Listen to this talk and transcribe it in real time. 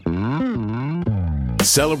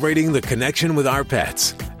celebrating the connection with our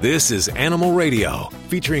pets. This is Animal Radio,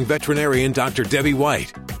 featuring veterinarian Dr. Debbie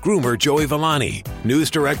White, groomer Joey Villani, news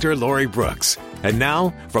director Lori Brooks. And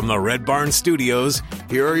now, from the Red Barn Studios,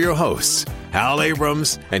 here are your hosts, Hal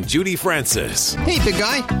Abrams and Judy Francis. Hey, big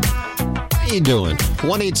guy. How you doing?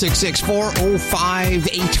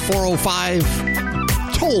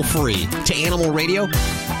 1-866-405-8405. Toll free to Animal Radio.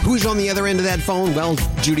 Who's on the other end of that phone? Well,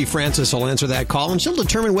 Judy Francis will answer that call, and she'll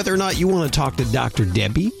determine whether or not you want to talk to Dr.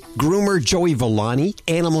 Debbie, groomer Joey Villani,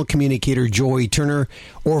 animal communicator Joey Turner,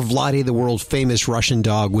 or Vladi, the world-famous Russian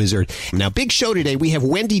dog wizard. Now, big show today. We have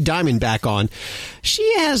Wendy Diamond back on.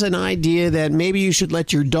 She has an idea that maybe you should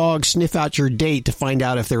let your dog sniff out your date to find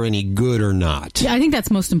out if they're any good or not. Yeah, I think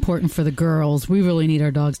that's most important for the girls. We really need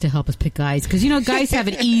our dogs to help us pick guys. Because, you know, guys have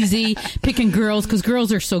it easy picking girls because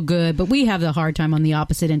girls are so good. But we have the hard time on the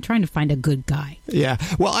opposite end trying to find a good guy. Yeah.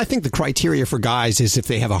 Well, I think the criteria for guys is if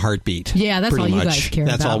they have a heartbeat. Yeah, that's all you guys care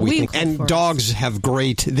about. That's all we think. And dogs have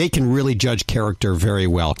they can really judge character very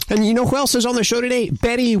well. And you know who else is on the show today?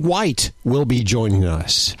 Betty White will be joining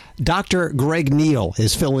us. Dr. Greg Neal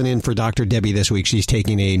is filling in for Dr. Debbie this week. She's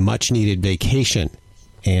taking a much-needed vacation,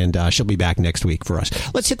 and she'll be back next week for us.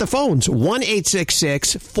 Let's hit the phones.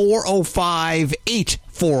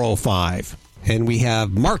 1-866-405-8405. And we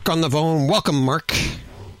have Mark on the phone. Welcome, Mark.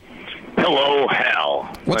 Hello,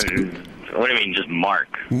 Hal. What do you mean, just Mark?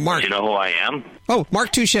 Mark. Do you know who I am? Oh,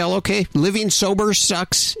 Mark Tuchel. Okay. Living Sober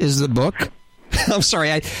Sucks is the book. I'm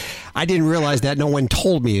sorry, I didn't realize that. No one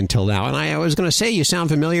told me until now. And I was going to say you sound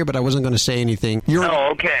familiar, but I wasn't going to say anything.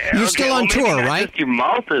 Okay. Still on tour, right? Just your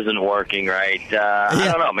mouth isn't working right. I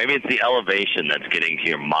don't know. Maybe it's the elevation that's getting to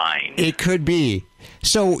your mind. It could be.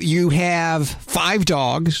 So you have 5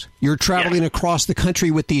 dogs. You're traveling across the country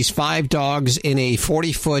with these 5 dogs in a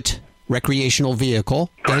 40-foot recreational vehicle.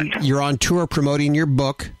 Correct. And you're on tour promoting your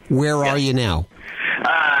book. Where are you now?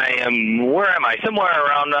 Where am I? Somewhere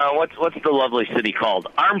around, what's the lovely city called?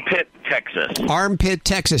 Armpit, Texas. Armpit,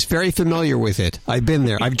 Texas. Very familiar with it. I've been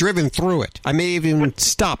there. I've driven through it. I may have even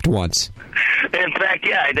stopped once. In fact,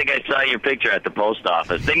 yeah, I think I saw your picture at the post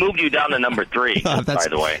office. They moved you down to number 3, by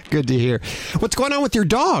the way. Good to hear. What's going on with your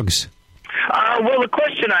dogs? Well, the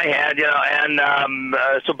question I had,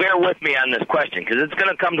 so bear with me on this question because it's going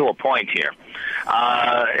to come to a point here.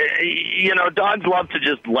 Dogs love to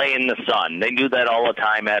just lay in the sun. They do that all the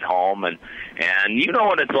time at home, and you know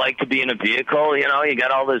what it's like to be in a vehicle. You know, you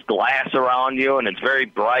got all this glass around you, and it's very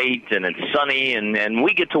bright, and it's sunny, and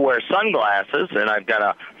we get to wear sunglasses, and I've got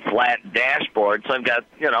a flat dashboard, so I've got,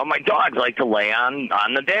 my dogs like to lay on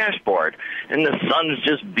the dashboard, and the sun's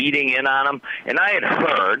just beating in on them. And I had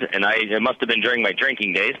heard, and it must have been during my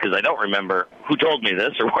drinking days, because I don't remember who told me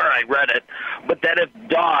this or where I read it, but that if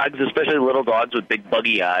dogs, especially little dogs with big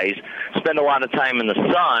buggy eyes, spend a lot of time in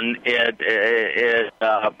the sun, it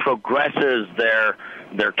progresses their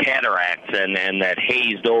cataracts and that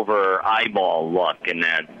hazed over eyeball look, and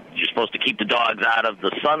that you're supposed to keep the dogs out of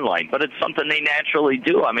the sunlight, but it's something they naturally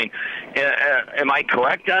do. I mean, am I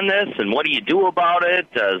correct on this? And what do you do about it?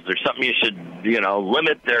 Is there something you should,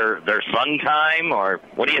 limit their sun time, or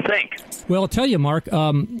what do you think? Well, I'll tell you, Mark,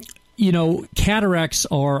 cataracts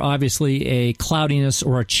are obviously a cloudiness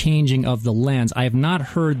or a changing of the lens. I have not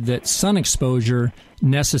heard that sun exposure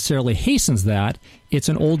necessarily hastens that. It's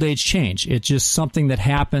an old age change. It's just something that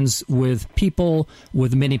happens with people,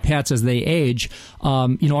 with many pets as they age.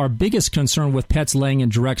 Our biggest concern with pets laying in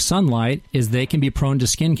direct sunlight is they can be prone to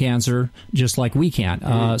skin cancer just like we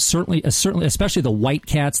can. Certainly, especially the white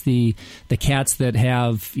cats, the cats that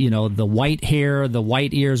have, the white hair, the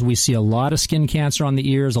white ears. We see a lot of skin cancer on the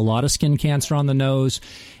ears, a lot of skin cancer on the nose.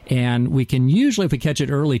 And we can usually, if we catch it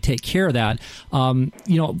early, take care of that.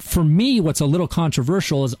 For me, what's a little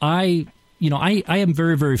controversial is I am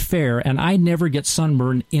very, very fair, and I never get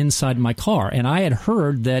sunburn inside my car. And I had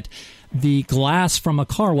heard that the glass from a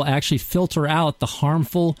car will actually filter out the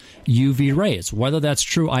harmful UV rays. Whether that's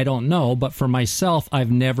true, I don't know. But for myself,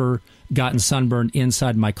 I've never gotten sunburned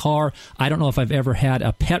inside my car. I don't know if I've ever had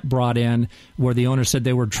a pet brought in where the owner said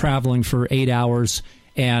they were traveling for 8 hours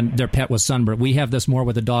and their pet was sunburned. We have this more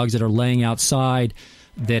with the dogs that are laying outside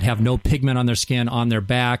that have no pigment on their skin, on their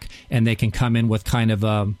back, and they can come in with kind of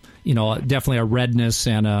definitely a redness,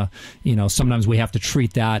 and sometimes we have to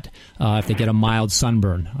treat that if they get a mild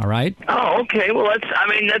sunburn. All right. Oh, okay. Well, that's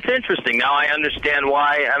interesting. Now I understand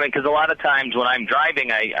why. Because a lot of times when I'm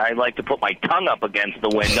driving, I like to put my tongue up against the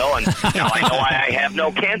window, and now I know why I have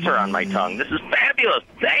no cancer on my tongue. This is fabulous.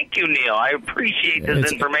 Thank you, Neil. I appreciate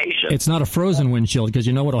this information. It's not a frozen windshield, because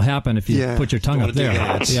you know what'll happen if you put your tongue up there.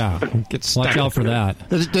 Yeah. Watch out for that.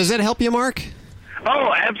 Does that help you, Mark?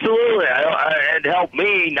 Oh, absolutely. It helped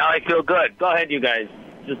me. Now I feel good. Go ahead, you guys.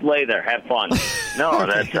 Just lay there, have fun. No,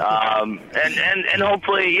 that's and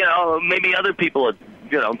hopefully, maybe other people have,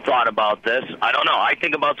 thought about this. I don't know. I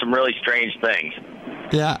think about some really strange things.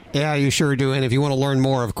 Yeah, you sure do. And if you want to learn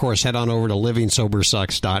more, of course, head on over to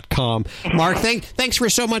livingsobersucks.com. Mark, thanks for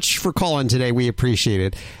so much for calling today. We appreciate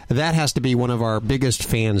it. That has to be one of our biggest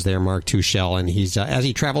fans there, Mark Tuchel. And he's as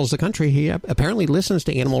he travels the country, he apparently listens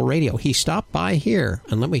to Animal Radio. He stopped by here,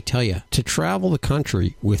 and let me tell you, to travel the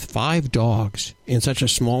country with 5 dogs in such a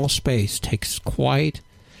small space takes quite...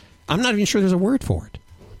 I'm not even sure there's a word for it.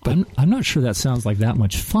 But I'm not sure that sounds like that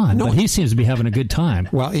much fun, but he seems to be having a good time.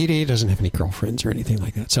 Well, he doesn't have any girlfriends or anything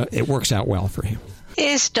like that, so it works out well for him.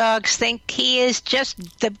 His dogs think he is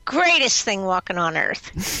just the greatest thing walking on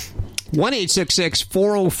earth.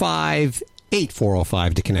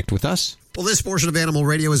 1-866-405-8405 to connect with us. Well, this portion of Animal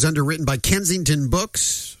Radio is underwritten by Kensington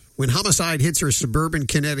Books. When homicide hits her suburban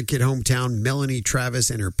Connecticut hometown, Melanie Travis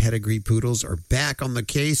and her pedigree poodles are back on the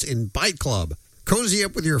case in Bite Club. Cozy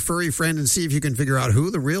up with your furry friend and see if you can figure out who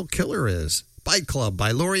the real killer is. Bite Club by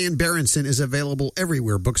Lorian Berenson is available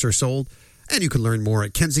everywhere books are sold, and you can learn more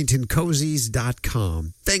at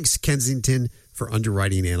KensingtonCozies.com. Thanks, Kensington, for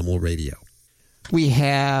underwriting Animal Radio. We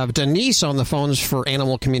have Denise on the phones for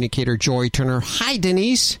animal communicator Joy Turner. Hi,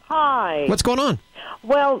 Denise. Hi. What's going on?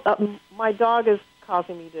 Well, my dog is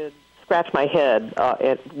causing me to scratch my head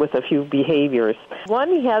with a few behaviors. One,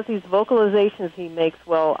 he has these vocalizations he makes,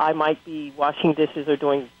 well, I might be washing dishes or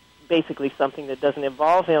doing basically something that doesn't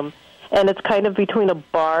involve him, and it's kind of between a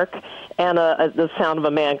bark and the sound of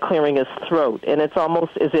a man clearing his throat, and it's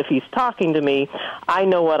almost as if he's talking to me. I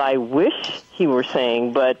know what I wish he were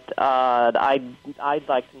saying, but I'd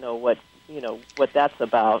like to know what that's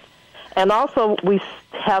about. And also, we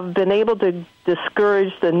have been able to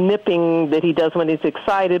discourage the nipping that he does when he's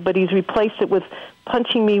excited, but he's replaced it with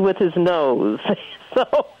punching me with his nose.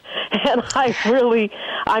 And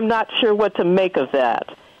I'm not sure what to make of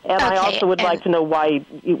that. And I also would like to know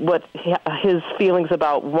what his feelings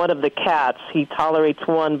about one of the cats. He tolerates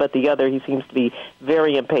one, but the other he seems to be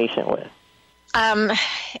very impatient with.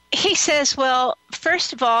 He says, well,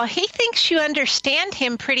 first of all, he thinks you understand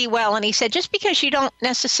him pretty well. And he said, just because you don't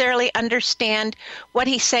necessarily understand what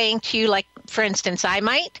he's saying to you, like, for instance, I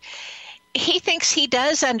might, he thinks he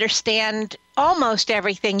does understand almost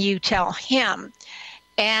everything you tell him.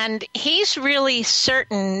 And he's really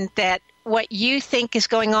certain that what you think is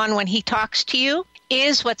going on when he talks to you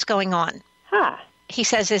is what's going on. Huh. He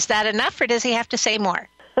says, is that enough, or does he have to say more?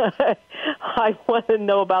 I want to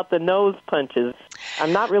know about the nose punches.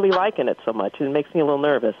 I'm not really liking it so much. It makes me a little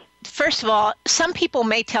nervous. First of all, some people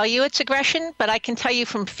may tell you it's aggression, but I can tell you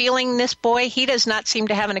from feeling this boy, he does not seem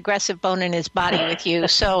to have an aggressive bone in his body with you.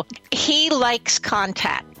 So he likes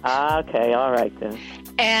contact. Okay, all right then.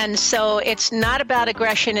 And so it's not about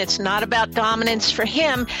aggression. It's not about dominance for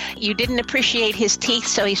him. You didn't appreciate his teeth,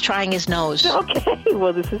 so he's trying his nose. Okay,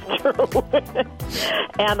 well, this is true.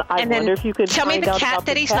 And I wonder if you could tell me the cat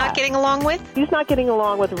that he's not getting along with? He's not getting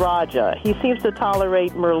along with Raja. He seems to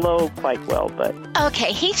tolerate Merlot quite well, but...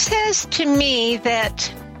 Okay, he says to me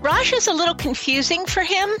that Raja's a little confusing for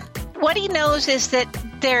him. What he knows is that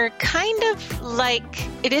they're kind of like,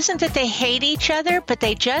 it isn't that they hate each other, but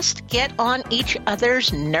they just get on each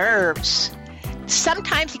other's nerves.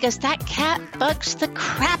 Sometimes he goes, that cat bugs the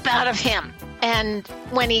crap out of him. And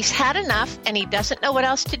when he's had enough and he doesn't know what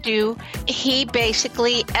else to do, he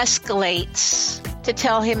basically escalates to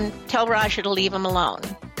tell Raja to leave him alone.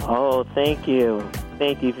 Oh, thank you.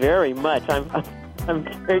 Thank you very much. I'm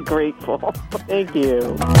very grateful. Thank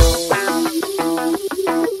you.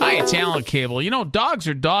 Hi, it's Alan Cable. Dogs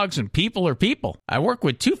are dogs and people are people. I work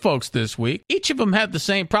with 2 folks this week. Each of them had the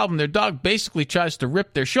same problem. Their dog basically tries to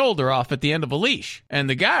rip their shoulder off at the end of a leash. And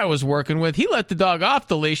the guy I was working with, he let the dog off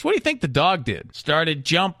the leash. What do you think the dog did? Started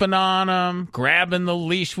jumping on him, grabbing the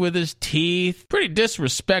leash with his teeth. Pretty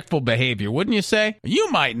disrespectful behavior, wouldn't you say?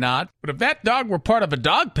 You might not, but if that dog were part of a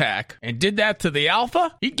dog pack and did that to the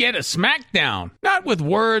alpha, he'd get a smackdown. Not with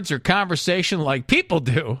words or conversation like people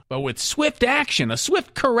do, but with swift action, a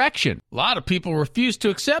swift correction. A lot of people refuse to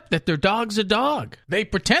accept that their dog's a dog. They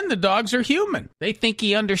pretend the dogs are human. They think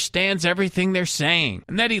he understands everything they're saying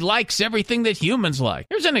and that he likes everything that humans like.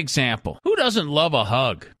 Here's an example. Who doesn't love a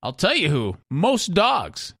hug? I'll tell you who. Most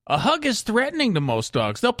dogs. A hug is threatening to most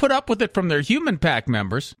dogs. They'll put up with it from their human pack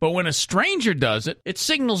members, but when a stranger does it, it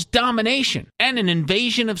signals domination and an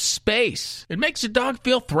invasion of space. It makes a dog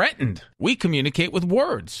feel threatened. We communicate with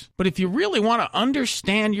words, but if you really want to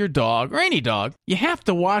understand your dog, or any dog, you have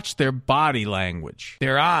to watch watch their body language,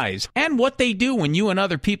 their eyes, and what they do when you and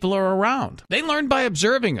other people are around. They learn by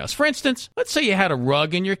observing us. For instance, let's say you had a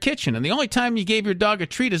rug in your kitchen, and the only time you gave your dog a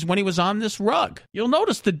treat is when he was on this rug. You'll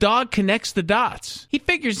notice the dog connects the dots. He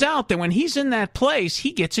figures out that when he's in that place,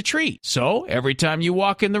 he gets a treat. So every time you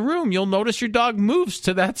walk in the room, you'll notice your dog moves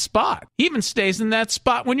to that spot. He even stays in that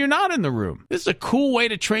spot when you're not in the room. This is a cool way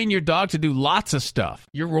to train your dog to do lots of stuff.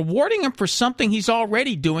 You're rewarding him for something he's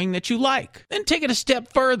already doing that you like. Then take it a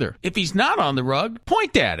step further. If he's not on the rug,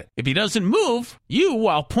 point at it. If he doesn't move, you,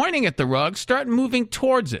 while pointing at the rug, start moving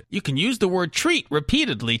towards it. You can use the word treat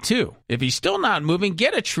repeatedly too. If he's still not moving,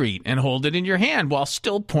 get a treat and hold it in your hand while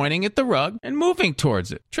still pointing at the rug and moving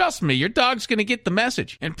towards it. Trust me, your dog's going to get the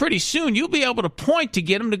message, and pretty soon you'll be able to point to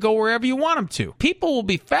get him to go wherever you want him to. People will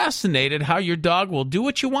be fascinated how your dog will do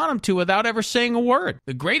what you want him to without ever saying a word.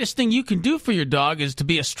 The greatest thing you can do for your dog is to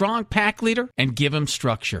be a strong pack leader and give him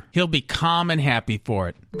structure. He'll be calm and happy for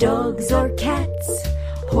it. Dogs or cats,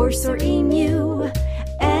 horse or emu,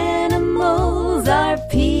 animals are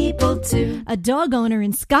people too. A dog owner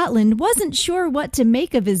in Scotland wasn't sure what to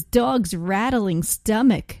make of his dog's rattling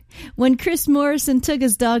stomach. When Chris Morrison took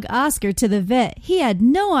his dog Oscar to the vet, he had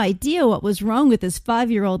no idea what was wrong with his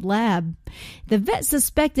 5-year-old lab. The vet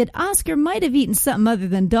suspected Oscar might have eaten something other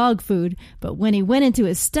than dog food, but when he went into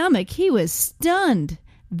his stomach, he was stunned.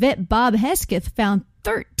 Vet Bob Hesketh found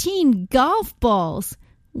 13 golf balls.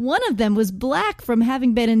 One of them was black from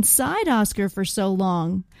having been inside Oscar for so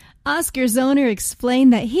long. Oscar's owner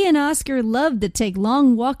explained that he and Oscar loved to take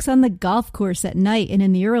long walks on the golf course at night and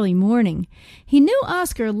in the early morning. He knew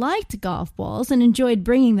Oscar liked golf balls and enjoyed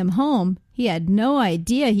bringing them home. He had no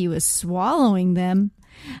idea he was swallowing them.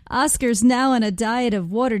 Oscar's now on a diet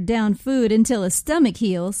of watered-down food until his stomach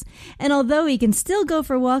heals, and although he can still go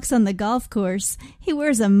for walks on the golf course, he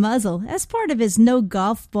wears a muzzle as part of his no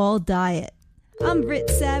golf ball diet. I'm Britt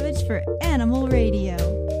Savage for Animal Radio.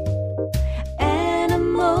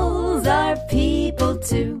 Animals are people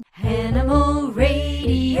too. Animal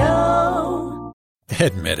Radio.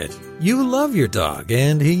 Admit it, you love your dog,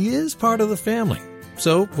 and he is part of the family.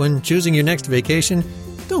 So, when choosing your next vacation,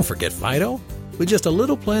 don't forget Fido. With just a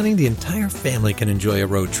little planning, the entire family can enjoy a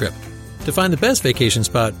road trip. To find the best vacation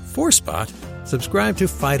spot for Spot, subscribe to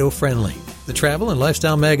Fido Friendly, the travel and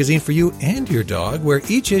lifestyle magazine for you and your dog, where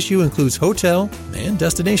each issue includes hotel and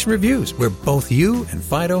destination reviews, where both you and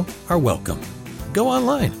Fido are welcome. Go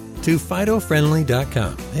online to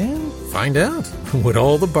FidoFriendly.com and find out what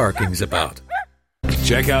all the barking's about.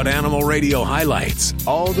 Check out Animal Radio highlights,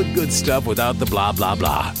 all the good stuff without the blah, blah,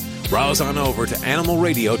 blah. Browse on over to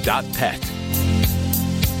animalradio.pet.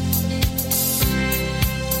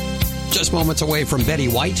 Just moments away from Betty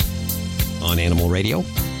White on Animal Radio.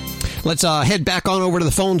 Let's head back on over to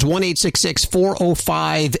the phones,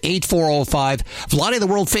 1-866-405-8405. Vladi, the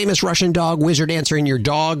world-famous Russian dog wizard, answering your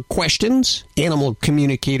dog questions. Animal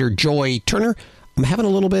communicator Joy Turner. I'm having a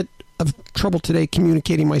little bit of trouble today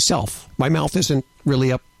communicating myself. My mouth isn't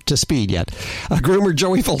really up to speed yet. Groomer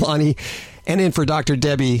Joey Villani, and in for Dr.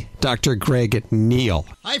 Debbie, Dr. Greg Neal.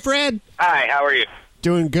 Hi, Fred. Hi, how are you?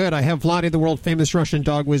 Doing good. I have Vladi, the world-famous Russian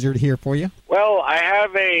dog wizard, here for you. Well, I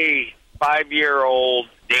have a 5-year-old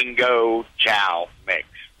dingo chow mix.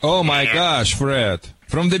 Oh, my gosh, Fred.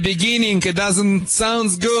 From the beginning, it doesn't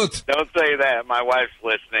sound good. Don't say that. My wife's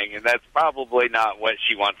listening, and that's probably not what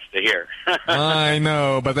she wants to hear. I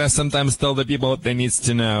know, but I sometimes tell the people what they need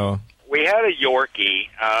to know. We had a Yorkie.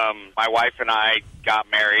 My wife and I got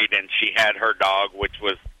married, and she had her dog, which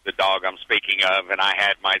was the dog I'm speaking of, and I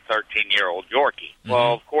had my 13-year-old Yorkie. Mm-hmm.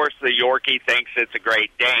 Well, of course, the Yorkie thinks it's a Great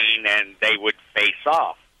Dane, and they would face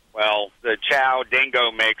off. Well, the chow dingo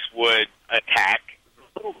mix would attack the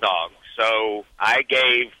little dog. So I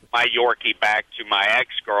gave my Yorkie back to my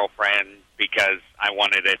ex-girlfriend because I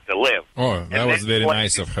wanted it to live. Oh, that was very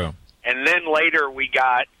nice of her. And then later we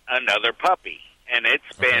got another puppy. And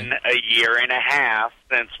it's been a year and a half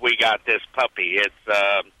since we got this puppy. It's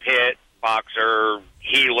a pit, boxer,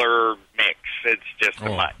 healer mix. It's just a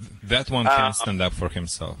mutt. That one can stand up for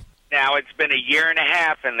himself. Now, it's been a year and a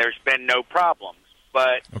half, and there's been no problems.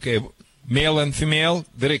 But okay, male and female,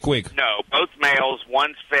 very quick. No, both males,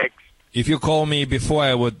 one's fixed. If you call me before,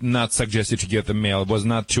 I would not suggest you to get the male. It was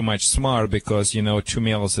not too much smart because, 2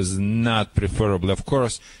 males is not preferable. Of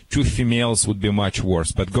course, 2 females would be much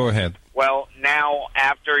worse, but go ahead. Well, now,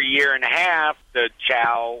 after a year and a half, the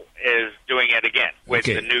chow is doing it again with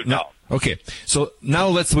the new dog. Okay, so now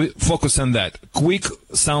let's focus on that. Quick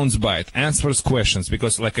soundbite, answers questions,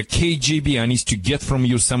 because like a KGB, I need to get from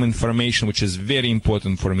you some information which is very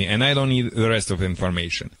important for me, and I don't need the rest of the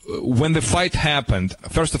information. When the fight happened,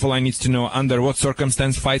 first of all, I need to know under what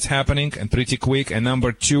circumstance fight's happening, and pretty quick. And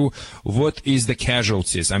number two, what is the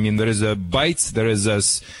casualties? I mean, there is a bites, there is a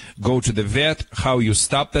go to the vet, how you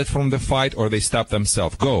stop that from the fight, or they stop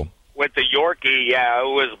themselves. Go. With the Yorkie, yeah, it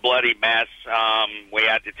was a bloody mess. We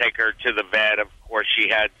had to take her to the vet. Of course, she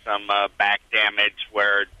had some back damage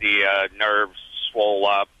where the nerves swole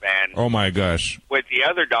up. And oh my gosh! With the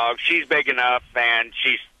other dog, she's big enough and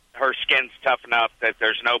her skin's tough enough that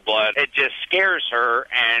there's no blood. It just scares her,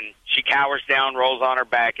 and she cowers down, rolls on her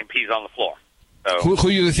back, and pees on the floor. So, who do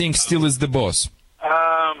you think still is the boss?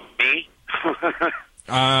 Me.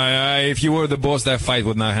 If you were the boss, that fight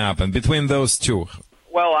would not happen between those two.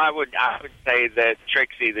 Well, I would say that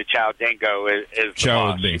Trixie, the Chow Dingo, is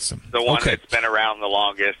the one that's been around the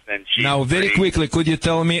longest. And she's now, very quickly, could you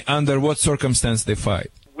tell me under what circumstance they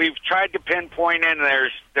fight? We've tried to pinpoint it,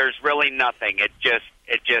 and there's really nothing. It just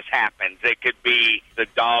happens. It could be the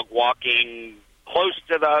dog walking close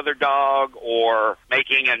to the other dog, or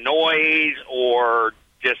making a noise, or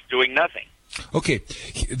just doing nothing. Okay,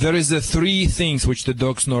 there is three things which the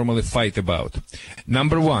dogs normally fight about.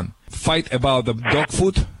 Number one, fight about the dog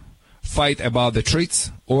food, fight about the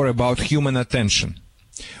treats, or about human attention.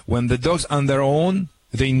 When the dogs on their own,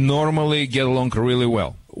 they normally get along really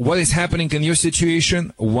well. What is happening in your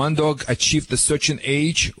situation? One dog achieved a certain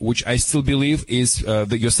age, which I still believe is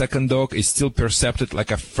that your second dog is still perceived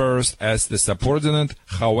like a first as the subordinate.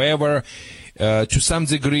 However, to some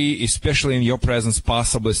degree, especially in your presence,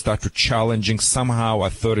 possibly start to challenging somehow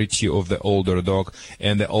authority of the older dog,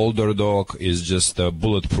 and the older dog is just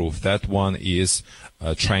bulletproof. That one is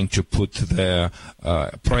trying to put the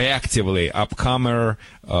proactively upcomer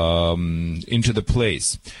into the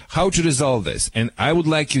place. How to resolve this? And I would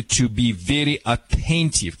like you to be very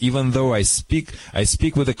attentive, even though I speak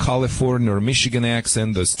with a California or Michigan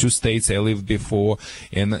accent. Those two states I lived before,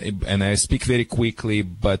 and I speak very quickly,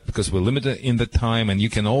 but because we're limited in the time, and you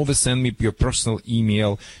can always send me your personal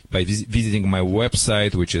email by visiting my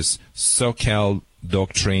website, which is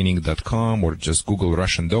SoCalDogTraining.com, or just Google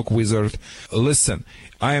Russian Dog Wizard. Listen,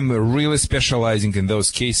 I am really specializing in those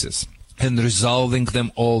cases and resolving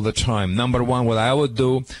them all the time. Number one, what I would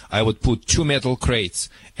do, I would put 2 metal crates,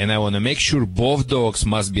 and I want to make sure both dogs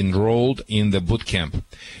must be enrolled in the boot camp.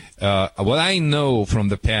 What I know from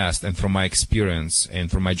the past and from my experience and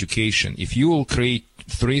from my education, if you will create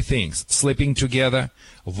 3 things: sleeping together,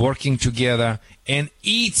 working together, and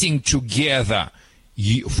eating together,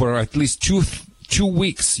 for at least 2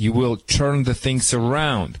 weeks, you will turn the things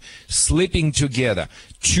around. Sleeping together,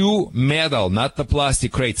 2 metal, not the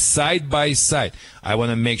plastic crates, side by side. I want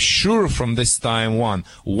to make sure from this time one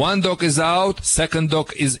dog is out, second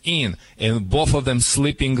dog is in, and both of them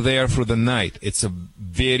sleeping there for the night. It's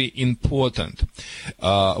very important.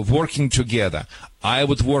 Working together. I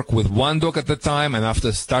would work with one dog at a time, and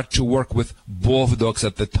after start to work with both dogs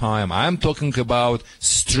at the time. I'm talking about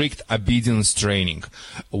strict obedience training,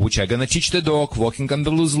 which I'm going to teach the dog walking on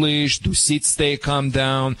the loose leash, do sit, stay, calm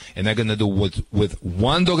down, and I'm going to do with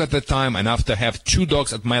one dog at a time, and after have 2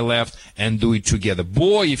 dogs at my left and do it together.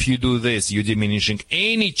 Boy, if you do this, you're diminishing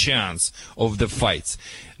any chance of the fights.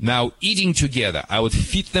 Now, eating together, I would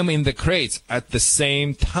feed them in the crates at the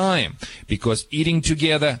same time, because eating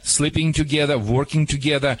together, sleeping together, working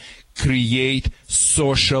together create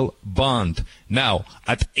social bond. Now,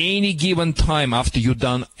 at any given time after you've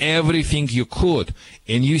done everything you could,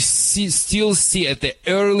 and you still see at the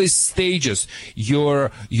early stages your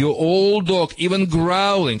old dog even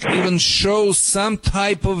growling, even shows some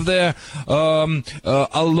type of the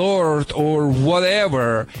alert or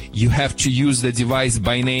whatever, you have to use the device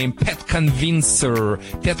by name Pet Convincer.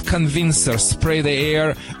 Pet Convincer, spray the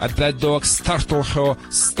air at that dog, startle her,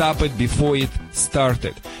 stop it before it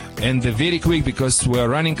started. And very quick, because we're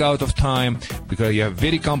running out of time, because you have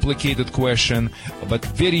very complicated question, but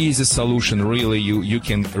very easy solution. Really, you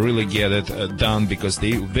can really get it done, because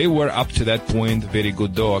they were up to that point very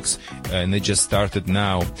good dogs, and they just started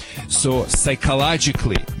now. So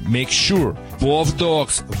psychologically, make sure both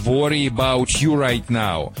dogs worry about you right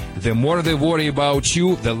now. The more they worry about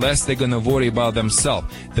you, the less they're gonna worry about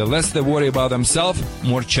themselves. The less they worry about themselves,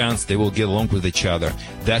 more chance they will get along with each other.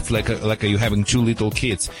 That's like you having 2 little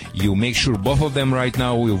kids. You make sure both of them right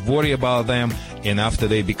now will worry about them, and after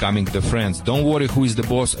they becoming the friends. Don't worry who is the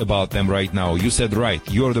boss about them right now. You said right,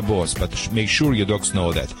 you're the boss, but make sure your dogs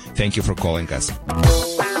know that. Thank you for calling us.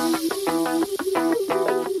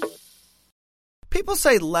 People People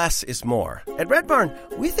say less is more. At Red Barn,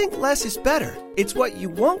 we think less is better. It's what you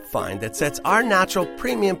won't find that sets our natural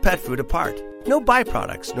premium pet food apart. No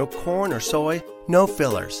byproducts, no corn or soy, no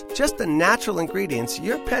fillers. Just the natural ingredients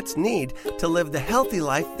your pets need to live the healthy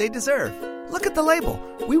life they deserve. Look at the label.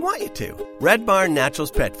 We want you to. Red Barn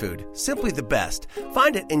Naturals Pet Food. Simply the best.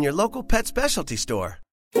 Find it in your local pet specialty store.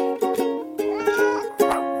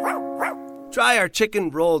 Try our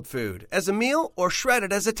chicken rolled food as a meal or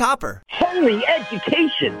shredded as a topper. Holy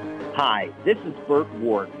education! Hi, this is Burt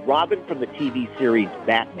Ward, Robin from the TV series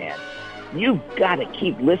Batman. You've got to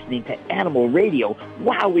keep listening to Animal Radio.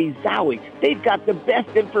 Wowie zowie. They've got the best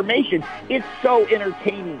information. It's so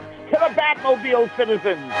entertaining. To the Batmobile,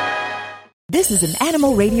 citizens! This is an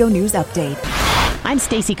Animal Radio News Update. I'm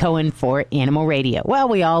Stacy Cohen for Animal Radio. Well,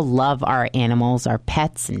 we all love our animals, our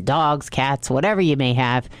pets and dogs, cats, whatever you may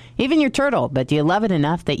have, even your turtle. But do you love it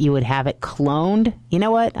enough that you would have it cloned? You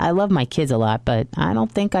know what? I love my kids a lot, but I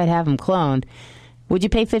don't think I'd have them cloned. Would you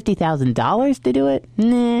pay $50,000 to do it?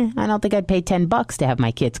 Nah, I don't think I'd pay $10 to have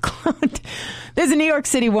my kids cloned. There's a New York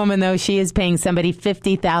City woman, though. She is paying somebody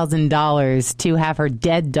 $50,000 to have her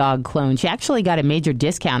dead dog cloned. She actually got a major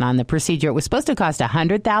discount on the procedure. It was supposed to cost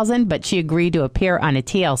 $100,000, but she agreed to appear on a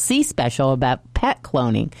TLC special about pet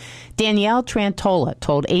cloning. Danielle Trantola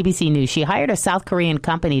told ABC News she hired a South Korean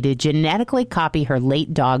company to genetically copy her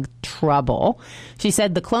late dog, Trouble. She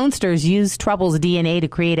said the clonesters used Trouble's DNA to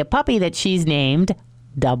create a puppy that she's named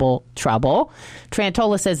Double Trouble.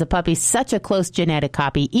 Trantola says the puppy's such a close genetic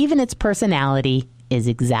copy, even its personality is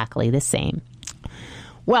exactly the same.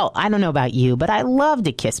 Well, I don't know about you, but I love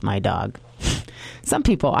to kiss my dog. Some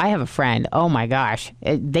people, I have a friend, oh my gosh,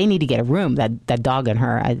 they need to get a room, that dog and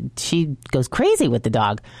her. She goes crazy with the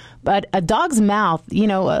dog. But a dog's mouth, you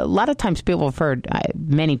know, a lot of times people have heard,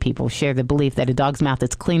 many people share the belief that a dog's mouth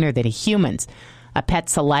is cleaner than a human's. A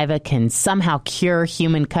pet's saliva can somehow cure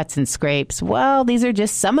human cuts and scrapes. Well, these are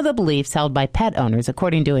just some of the beliefs held by pet owners,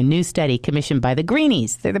 according to a new study commissioned by the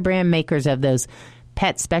Greenies. They're the brand makers of those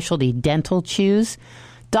pet specialty dental chews.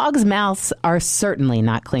 Dogs' mouths are certainly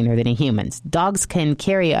not cleaner than a human's. Dogs can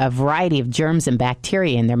carry a variety of germs and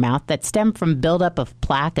bacteria in their mouth that stem from buildup of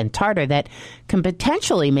plaque and tartar that can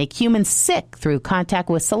potentially make humans sick through contact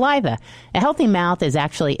with saliva. A healthy mouth is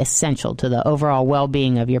actually essential to the overall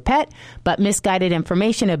well-being of your pet, but misguided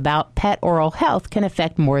information about pet oral health can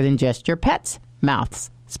affect more than just your pet's mouths,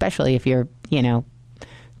 especially if you're,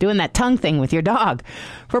 doing that tongue thing with your dog.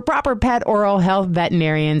 For proper pet oral health,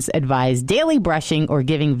 veterinarians advise daily brushing or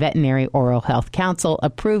giving veterinary oral health counsel,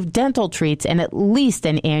 approved dental treats, and at least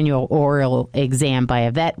an annual oral exam by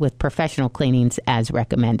a vet with professional cleanings as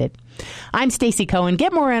recommended. I'm Stacy Cohen.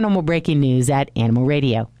 Get more animal breaking news at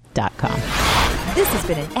animalradio.com. This has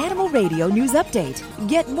been an Animal Radio News Update.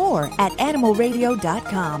 Get more at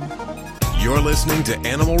animalradio.com. You're listening to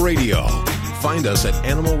Animal Radio. Find us at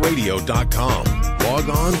animalradio.com. Log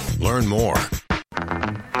on, learn more.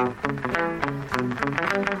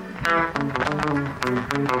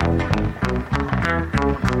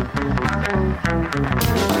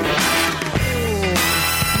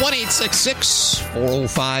 One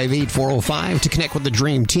 866-405-8405 to connect with the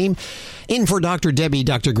Dream Team. In for Dr. Debbie,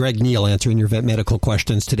 Dr. Greg Neal answering your vet medical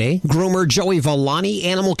questions today. Groomer Joey Villani,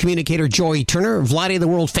 animal communicator Joey Turner, Vladi the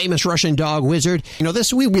world famous Russian dog wizard.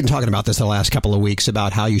 We've been talking about this the last couple of weeks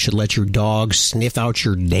about how you should let your dog sniff out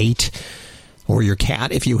your date, or your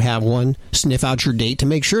cat if you have one, sniff out your date to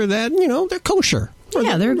make sure that, they're kosher.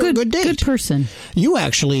 Yeah, they're a good person. You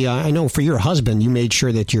actually, I know for your husband, you made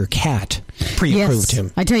sure that your cat pre-approved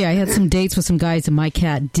him. I tell you, I had some dates with some guys and my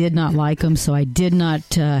cat did not like him, so I did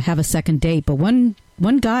not have a second date. But one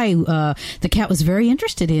guy, the cat was very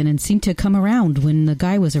interested in and seemed to come around when the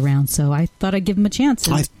guy was around, so I thought I'd give him a chance.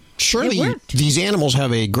 Surely these animals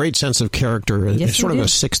have a great sense of character, yes, sort of a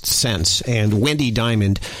sixth sense. And Wendy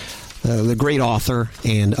Diamond, the great author,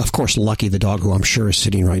 and, of course, Lucky the dog, who I'm sure is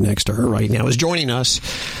sitting right next to her right now, is joining us.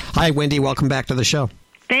 Hi, Wendy. Welcome back to the show.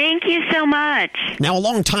 Thank you so much. Now, a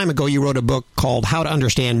long time ago, you wrote a book called How to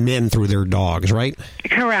Understand Men Through Their Dogs, right?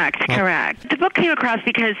 Correct. The book came across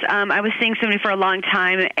because I was seeing somebody for a long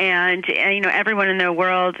time, and everyone in the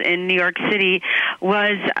world in New York City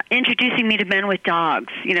was introducing me to men with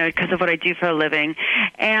dogs, because of what I do for a living.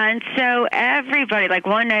 And so everybody, like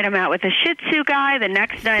one night I'm out with a Shih Tzu guy, the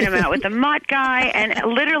next night I'm out with a mutt guy, and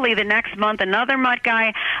literally the next month another mutt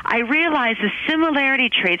guy. I realized the similarity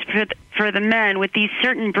traits for the men with these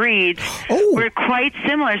certain breeds were quite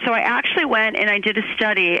similar. So I actually went and I did a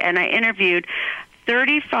study and I interviewed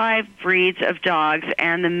 35 breeds of dogs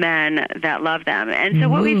and the men that love them. And so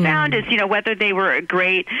what we found is, whether they were a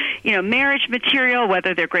great, marriage material,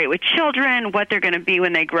 whether they're great with children, what they're going to be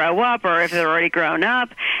when they grow up, or if they're already grown up.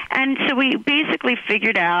 And so we basically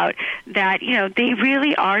figured out that, they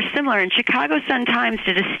really are similar. And Chicago Sun-Times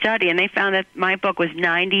did a study, and they found that my book was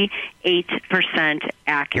 98%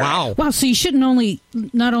 accurate. Wow, so you shouldn't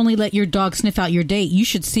not only let your dog sniff out your date, you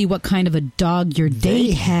should see what kind of a dog your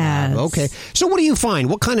date has. Okay. So what do you find?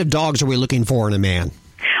 What kind of dogs are we looking for in a man?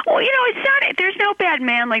 Well, it's not, there's no bad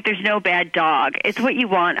man like there's no bad dog. It's what you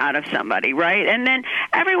want out of somebody, right? And then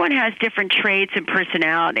everyone has different traits and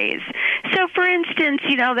personalities. So, for instance,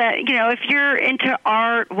 if you're into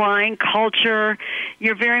art, wine, culture,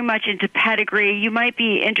 you're very much into pedigree, you might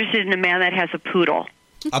be interested in a man that has a poodle.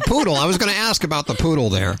 A poodle? I was going to ask about the poodle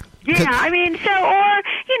there. Yeah,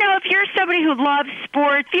 if you're somebody who loves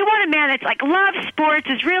sports, if you want a man that's loves sports,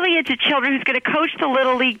 is really into children, who's going to coach the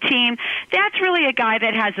Little League team, that's really a guy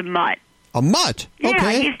that has a mutt. A mutt? Okay.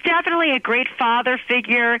 Yeah, he's definitely a great father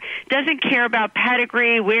figure, doesn't care about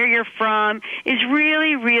pedigree, where you're from, is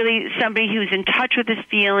really, really somebody who's in touch with his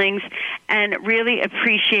feelings and really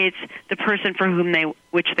appreciates the person for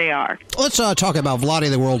which they are. Let's talk about Vladi,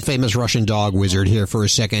 the world-famous Russian dog wizard, here for a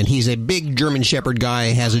second. He's a big German Shepherd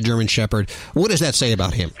guy, has a German Shepherd. What does that say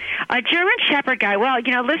about him? A German Shepherd guy, well,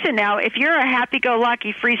 listen now, if you're a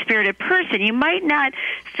happy-go-lucky, free-spirited person, you might not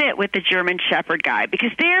fit with the German Shepherd guy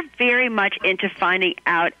because they're very much into finding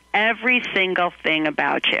out every single thing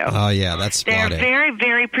about you. Oh, yeah, that's They're Vladi. very,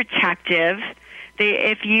 very protective.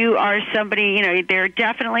 If you are somebody, they're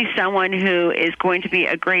definitely someone who is going to be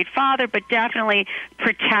a great father, but definitely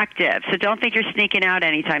protective. So don't think you're sneaking out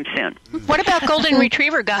anytime soon. What about Golden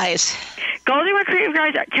Retriever guys? Golden Retriever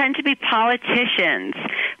guys tend to be politicians.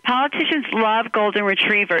 Politicians love Golden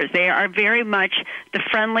Retrievers. They are very much the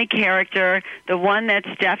friendly character, the one that's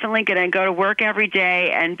definitely going to go to work every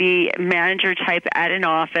day and be manager type at an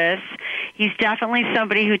office. He's definitely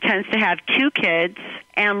somebody who tends to have 2 kids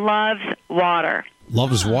and loves water.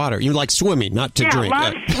 Loves water. You like swimming, not to drink.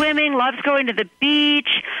 Loves swimming, loves going to the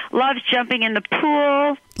beach, loves jumping in the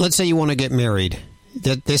pool. Let's say you want to get married.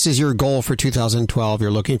 This is your goal for 2012.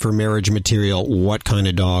 You're looking for marriage material. What kind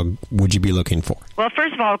of dog would you be looking for? Well,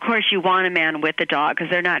 first of all, of course, you want a man with a dog because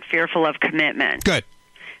they're not fearful of commitment. Good.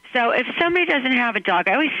 So if somebody doesn't have a dog,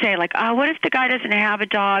 I always say, what if the guy doesn't have a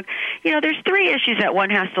dog? There's 3 issues that one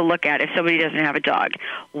has to look at if somebody doesn't have a dog.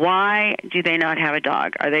 Why do they not have a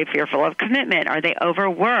dog? Are they fearful of commitment? Are they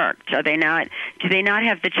overworked? Do they not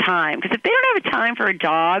have the time? Because if they don't have time for a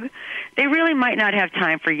dog, they really might not have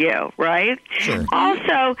time for you, right? Sure.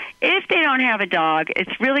 Also, if they don't have a dog,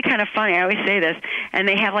 it's really kind of funny. I always say this, and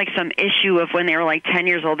they have some issue of when they were 10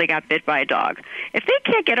 years old, they got bit by a dog. If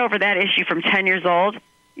they can't get over that issue from 10 years old,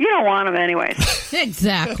 you don't want them anyways.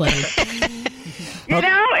 Exactly.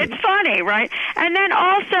 It's funny, right? And then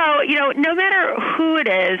also, no matter who it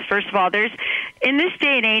is, first of all, there's, in this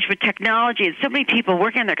day and age with technology and so many people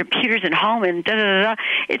working on their computers at home and da-da-da-da,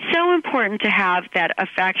 it's so important to have that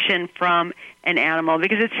affection from an animal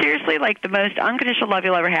because it's seriously the most unconditional love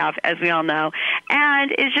you'll ever have, as we all know. And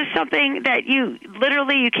it's just something that you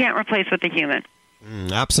can't replace with a human.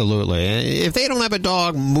 Absolutely. If they don't have a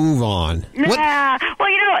dog, move on. Yeah. Well,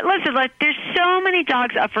 listen, there's so many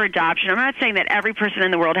dogs up for adoption. I'm not saying that every person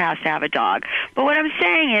in the world has to have a dog. But what I'm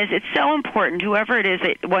saying is it's so important, whoever it is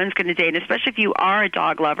that one's going to date, especially if you are a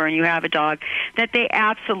dog lover and you have a dog, that they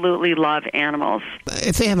absolutely love animals.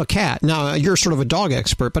 If they have a cat, now you're sort of a dog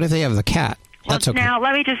expert, but if they have the cat, that's okay. Now,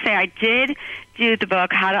 let me just say, I did do the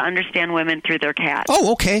book, How to Understand Women Through Their Cats.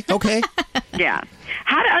 Oh, okay. Yeah.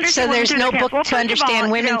 How to understand women through their cats. So there's no book to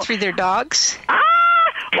understand women through their dogs?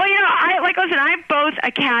 Well, listen, I have both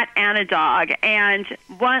a cat and a dog, and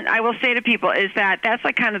one I will say to people is that's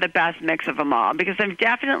kind of the best mix of them all, because there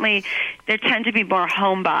tend to be more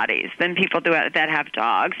homebodies than people that have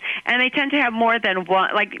dogs, and they tend to have more than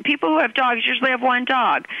one. People who have dogs usually have one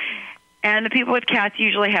dog. And the people with cats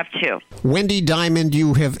usually have 2. Wendy Diamond,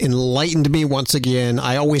 you have enlightened me once again.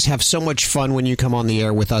 I always have so much fun when you come on the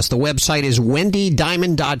air with us. The website is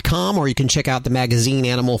wendydiamond.com, or you can check out the magazine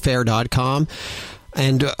animalfair.com.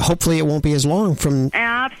 And hopefully it won't be as long from...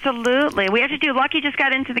 Absolutely. We have to do... Lucky just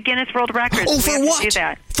got into the Guinness World Records. Oh, for what? To do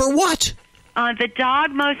that. For what? The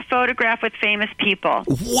dog most photographed with famous people.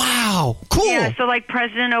 Wow. Cool. Yeah, so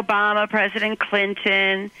President Obama, President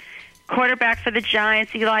Clinton... Quarterback for the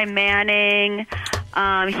Giants, Eli Manning,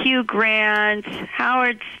 Hugh Grant,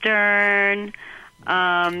 Howard Stern,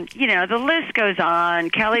 The list goes on.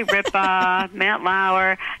 Kelly Ripa, Matt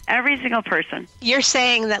Lauer, every single person. You're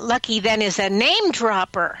saying that Lucky then is a name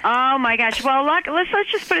dropper. Oh, my gosh. Well,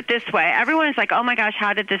 let's just put it this way. Everyone is like, oh, my gosh,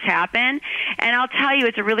 how did this happen? And I'll tell you,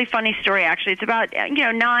 it's a really funny story, actually. It's about,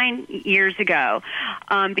 9 years ago.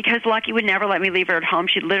 Because Lucky would never let me leave her at home.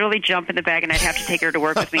 She'd literally jump in the bag, and I'd have to take her to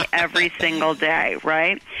work with me every single day,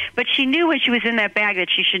 right? But she knew when she was in that bag that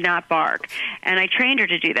she should not bark. And I trained her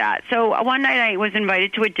to do that. So one night I was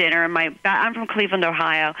invited to a dinner. I'm from Cleveland,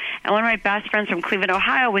 Ohio, and one of my best friends from Cleveland,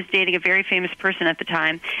 Ohio was dating a very famous person at the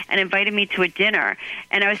time and invited me to a dinner.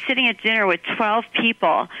 And I was sitting at dinner with 12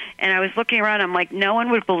 people, and I was looking around. I'm like, no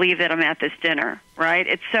one would believe that I'm at this dinner, right?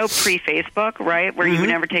 It's so pre-Facebook, right, where you would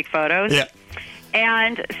never take photos. Yeah.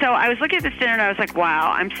 And so I was looking at this dinner, and I was like,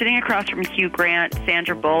 wow, I'm sitting across from Hugh Grant,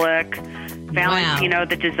 Sandra Bullock, Valentino,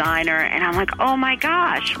 the designer, and I'm like, oh my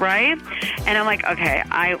gosh, right? And I'm like, okay,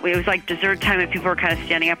 it was like dessert time and people were kind of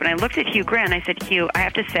standing up, and I looked at Hugh Grant and I said, Hugh, I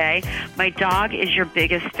have to say, my dog is your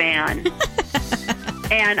biggest fan.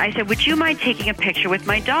 And I said, would you mind taking a picture with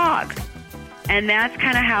my dog? And that's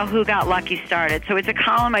kind of how Who Got Lucky started. So it's a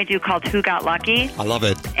column I do called Who Got Lucky. I love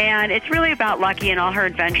it. And it's really about Lucky and all her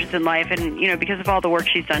adventures in life. And, because of all the work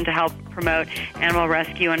she's done to help promote animal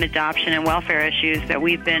rescue and adoption and welfare issues, that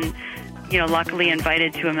we've been, luckily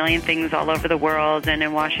invited to a million things all over the world and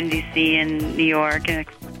in Washington, D.C. and New York and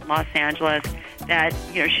Los Angeles, that,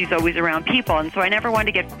 she's always around people. And so I never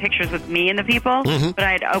wanted to get pictures with me and the people, but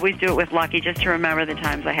I'd always do it with Lucky just to remember the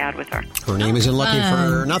times I had with her. Her name isn't Lucky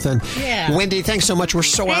for nothing. Yeah. Wendy, thanks so much. We're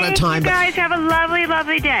so out of time. You guys have a lovely,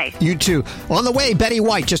 lovely day. You too. On the way, Betty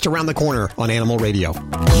White, just around the corner on Animal Radio.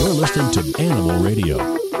 You're listening to Animal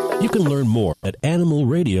Radio. You can learn more at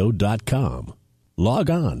animalradio.com. Log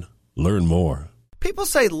on. Learn more. People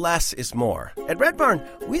say less is more. At Red Barn,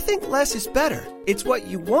 we think less is better. It's what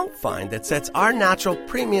you won't find that sets our natural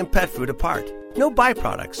premium pet food apart. No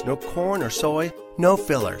byproducts, no corn or soy, no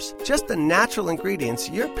fillers. Just the natural ingredients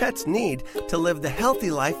your pets need to live the healthy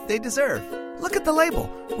life they deserve. Look at the label.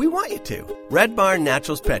 We want you to. Red Barn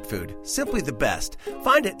Naturals Pet Food. Simply the best.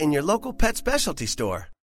 Find it in your local pet specialty store.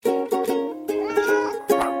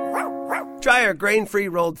 Try our grain-free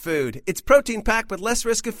rolled food. It's protein-packed with less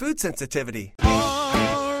risk of food sensitivity.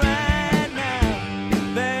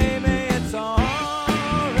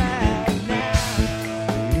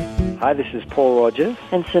 Hi, this is Paul Rogers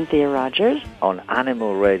and Cynthia Rogers on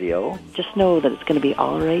Animal Radio. Just know that it's going to be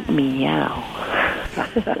all right, meow.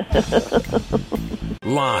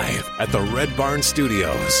 Live at the Red Barn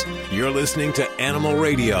Studios, you're listening to Animal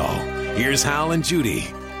Radio. Here's Hal and Judy.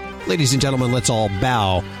 Ladies and gentlemen, let's all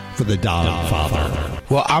bow for the dog father.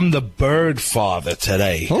 Well, I'm the bird father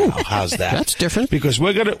today. Oh, how's that? That's different. Because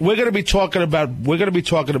we're gonna be talking about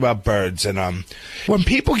birds, and when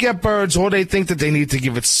people get birds, all they think that they need to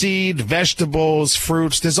give it seed, vegetables,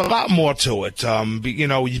 fruits. There's a lot more to it.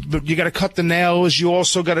 You got to cut the nails. You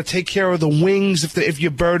also got to take care of the wings if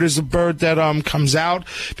your bird is a bird that comes out,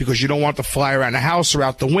 because you don't want to fly around the house or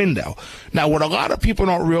out the window. Now, what a lot of people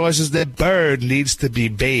don't realize is that bird needs to be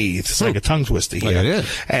bathed. It's like a tongue twister here. Like it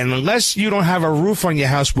is. And unless you don't have a roof on your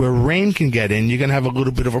house where rain can get in, you're going to have a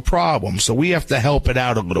little bit of a problem. So we have to help it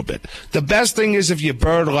out a little bit. The best thing is, if your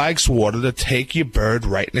bird likes water, to take your bird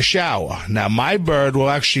right in the shower. Now, my bird will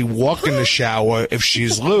actually walk in the shower if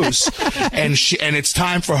she's loose, and it's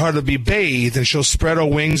time for her to be bathed, and she'll spread her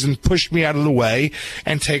wings and push me out of the way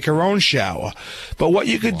and take her own shower. But what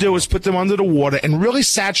you could do is put them under the water and really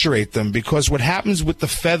saturate them, because what happens with the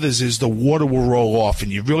feathers is the water will roll off,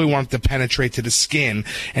 and you really want it to penetrate to the skin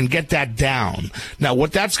and get that down. Now,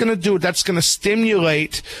 what that's going to do, that's going to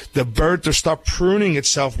stimulate the bird to start pruning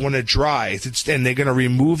itself when it dries. And they're going to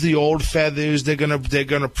remove the old feathers. They're going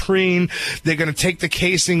to preen. They're going to take the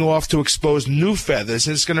casing off to expose new feathers.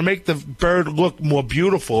 And it's going to make the bird look more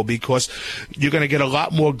beautiful, because you're going to get a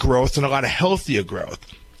lot more growth and a lot of healthier growth.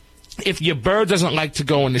 If your bird doesn't like to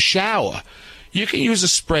go in the shower, you can use a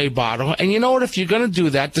spray bottle. And you know what? If you're going to do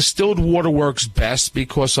that, distilled water works best,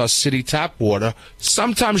 because our city tap water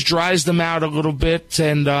sometimes dries them out a little bit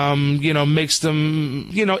and, makes them,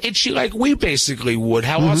 itchy like we basically would,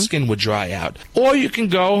 how our skin would dry out. Or you can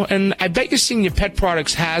go, and I bet you've seen your Pet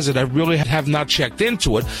Products has it. I really have not checked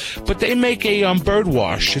into it, but they make a bird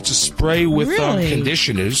wash. It's a spray with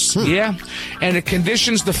conditioners. Yeah. And it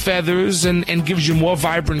conditions the feathers and gives you more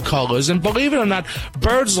vibrant colors. And believe it or not,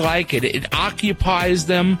 birds like it. It occupies occupies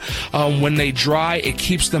them. When they dry, it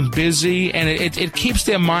keeps them busy, and it keeps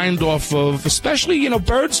their mind off of, especially,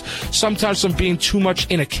 birds sometimes from being too much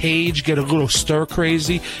in a cage get a little stir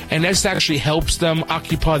crazy, and this actually helps them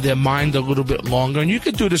occupy their mind a little bit longer. And you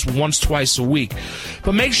could do this once, twice a week.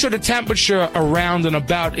 But make sure the temperature around and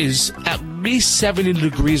about is at least 70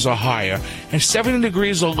 degrees or higher. And 70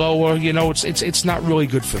 degrees or lower, it's not really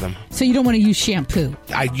good for them. So you don't want to use shampoo?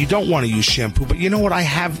 You don't want to use shampoo, but you know what?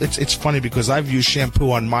 It's funny because I've used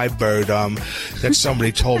shampoo on my bird that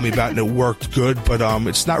somebody told me about, and it worked good, but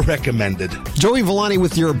it's not recommended. Joey Villani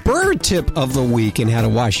with your bird tip of the week and how to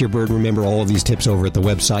wash your bird. Remember all of these tips over at the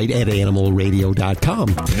website at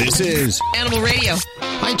animalradio.com. This is Animal Radio.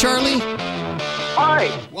 Hi, Charlie.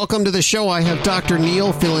 Hi. Welcome to the show. I have Dr.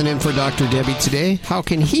 Neil filling in for Dr. Debbie today. How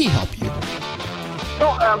can he help you?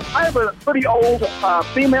 Well, I have a pretty old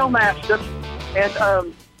female mastiff,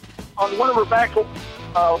 and on one of her back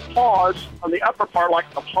paws, on the upper part,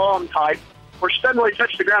 like the palm type, where she doesn't really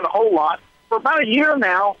touch the ground a whole lot. For about a year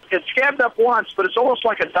now, it's scabbed up once, but it's almost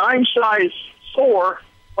like a dime-sized sore.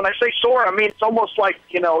 When I say sore, I mean it's almost like,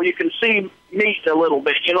 you can see meat a little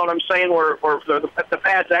bit, you know what I'm saying, where the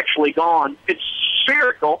pad's actually gone. It's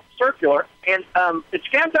spherical, circular, and it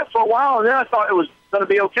scabbed up for a while, and then I thought it was going to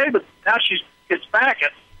be okay, but now it's back,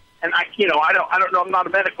 and I don't know, I'm not a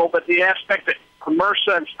medical, but the aspect of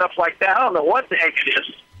MRSA and stuff like that, I don't know what the heck it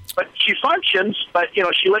is. But she functions, but,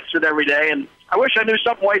 she licks it every day, and I wish I knew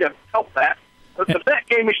some way to help that. But the vet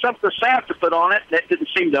gave me something salve to put on it, and it didn't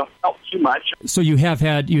seem to help too much. So you have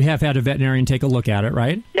had a veterinarian take a look at it,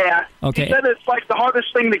 right? Yeah. Okay. He said it's like the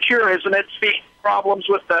hardest thing to cure, isn't it? The problems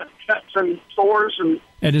with the cuts and sores and.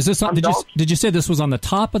 And is this did you say this was on the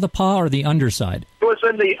top of the paw or the underside? It was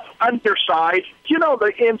in the underside.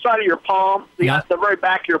 The inside of your palm, the very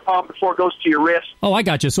back of your palm before it goes to your wrist. Oh, I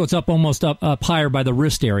got you. So it's almost up higher by the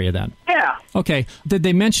wrist area then. Yeah. Okay. Did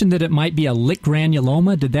they mention that it might be a lick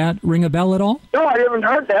granuloma? Did that ring a bell at all? No, I haven't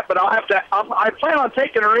heard that, but I'll have to. I plan on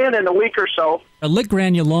taking her in a week or so. A lick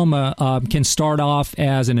granuloma can start off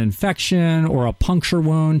as an infection or a puncture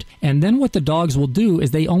wound, and then what the dogs will do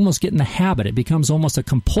is they almost get in the habit. It becomes almost a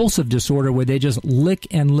compulsive disorder where they just lick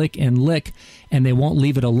and lick and lick, and they won't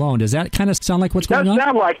leave it alone. Does that kind of sound like what's going on? It does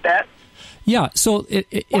sound like that. Yeah, so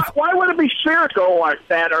why would it be spherical like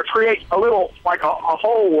that, or create a little, like a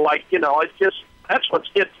hole, like, it's just... That's what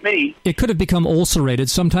gets me. It could have become ulcerated.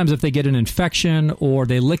 Sometimes if they get an infection or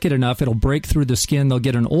they lick it enough, it'll break through the skin. They'll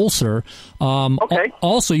get an ulcer. Okay.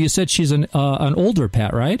 Also, you said she's an older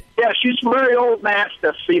pet, right? Yeah, she's a very old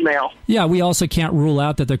mastiff female. Yeah, we also can't rule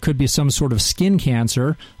out that there could be some sort of skin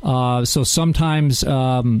cancer. So sometimes,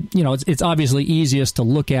 it's obviously easiest to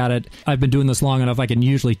look at it. I've been doing this long enough, I can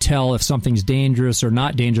usually tell if something's dangerous or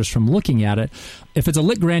not dangerous from looking at it. If it's a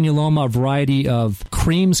lick granuloma, a variety of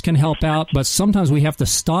creams can help out, but sometimes we have to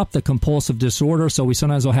stop the compulsive disorder, so we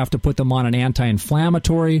sometimes will have to put them on an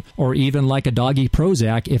anti-inflammatory or even like a doggy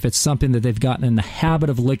Prozac if it's something that they've gotten in the habit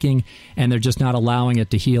of licking and they're just not allowing it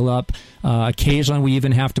to heal up. Occasionally we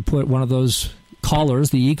even have to put one of those collars,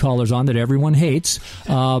 the e-collars on that everyone hates,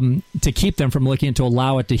 to keep them from licking to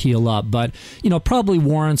allow it to heal up. But, probably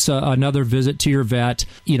warrants another visit to your vet,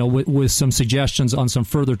 with some suggestions on some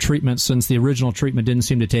further treatment since the original treatment didn't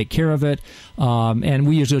seem to take care of it. And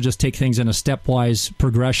we usually just take things in a stepwise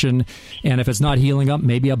progression. And if it's not healing up,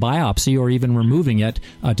 maybe a biopsy or even removing it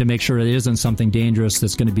to make sure it isn't something dangerous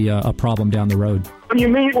that's going to be a problem down the road. When you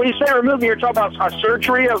say removing, you're talking about a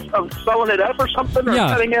surgery of sewing it up or something, or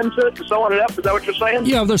cutting into it and sewing it up? Is that what you're saying?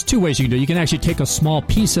 Yeah, there's two ways you can do it. You can actually take a small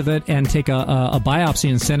piece of it and take a biopsy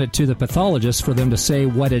and send it to the pathologist for them to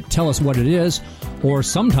tell us what it is. Or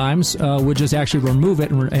sometimes we'll just actually remove it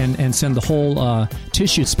and send the whole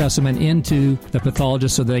tissue specimen into the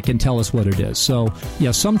pathologist so they can tell us what it is. So,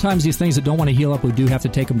 yeah, sometimes these things that don't want to heal up, we do have to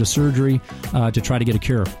take them to surgery to try to get a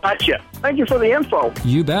cure. Gotcha. Thank you for the info.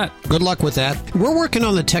 You bet. Good luck with that. We're working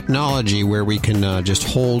on the technology where we can just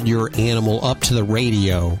hold your animal up to the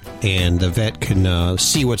radio and the vet can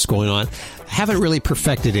see what's going on. Haven't really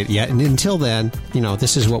perfected it yet, and until then,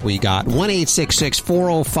 this is what we got.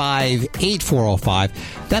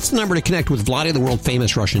 1-866-405-8405. That's the number to connect with Vladi, the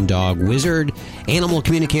world-famous Russian dog wizard, animal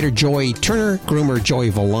communicator Joy Turner, groomer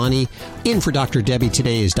Joey Villani. In for Dr. Debbie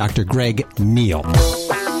today is Dr. Greg Neal.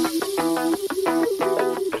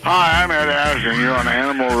 Hi, I'm Ed Asner. You're on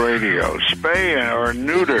Animal Radio. Spay or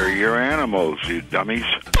neuter your animals, you dummies.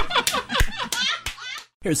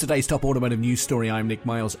 Here's today's top automotive news story. I'm Nick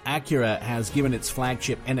Miles. Acura has given its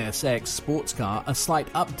flagship NSX sports car a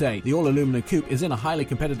slight update. The all-aluminum coupe is in a highly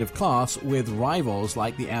competitive class with rivals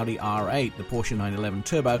like the Audi R8, the Porsche 911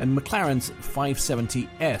 Turbo, and McLaren's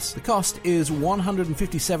 570S. The cost is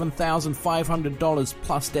 $157,500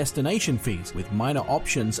 plus destination fees, with minor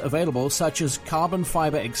options available such as carbon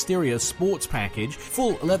fiber exterior sports package,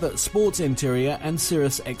 full leather sports interior, and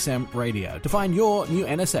Sirius XM radio. To find your new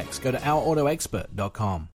NSX, go to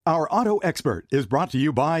ourautoexpert.com. Our Auto Expert is brought to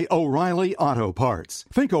you by O'Reilly Auto Parts.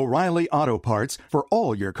 Think O'Reilly Auto Parts for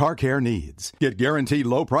all your car care needs. Get guaranteed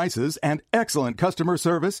low prices and excellent customer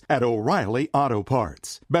service at O'Reilly Auto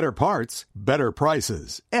Parts. Better parts, better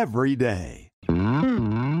prices, every day.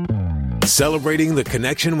 Celebrating the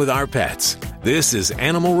connection with our pets. This is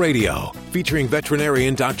Animal Radio, featuring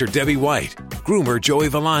veterinarian Dr. Debbie White, groomer Joey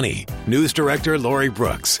Villani, news director Lori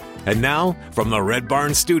Brooks. And now, from the Red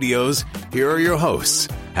Barn Studios, here are your hosts,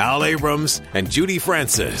 Hal Abrams and Judy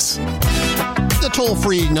Francis. The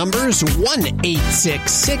toll-free numbers,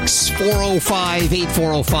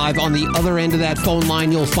 1-866-405-8405. On the other end of that phone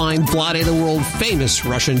line, you'll find Vlade, the world-famous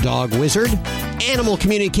Russian dog wizard, animal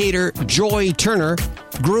communicator Joy Turner,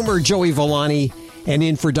 groomer Joey Villani, and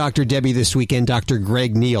in for Dr. Debbie this weekend, Dr.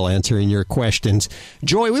 Greg Neal answering your questions.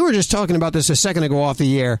 Joy, we were just talking about this a second ago off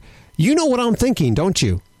the air. You know what I'm thinking, don't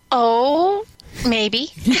you? Oh,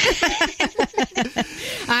 maybe.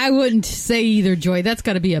 I wouldn't say either, Joy. That's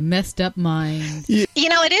got to be a messed up mind. You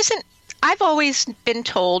know, it isn't. I've always been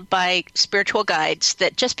told by spiritual guides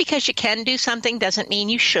that just because you can do something doesn't mean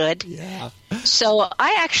you should. Yeah. So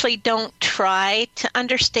I actually don't try to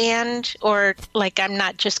understand, or like I'm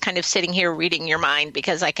not just kind of sitting here reading your mind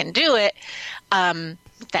because I can do it.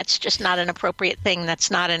 That's just not an appropriate thing.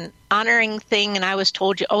 That's not an honoring thing. And I was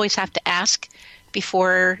told you always have to ask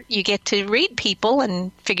before you get to read people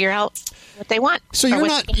and figure out what they want. So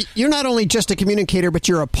you're not only just a communicator, but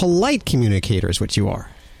you're a polite communicator is what you are.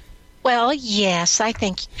 Well, yes, I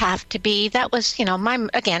think you have to be. That was,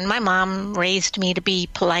 my mom raised me to be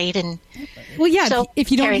polite and. Well, yeah. So if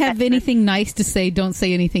you don't have anything nice to say, don't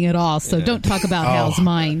say anything at all. So don't talk about Hal's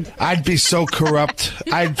mind. I'd be so corrupt.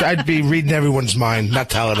 I'd be reading everyone's mind, not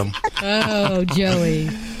telling them. Oh, Joey.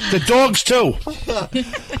 The dogs too.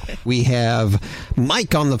 We have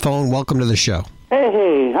Mike on the phone. Welcome to the show.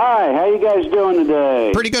 Hey, hi. How you guys doing today?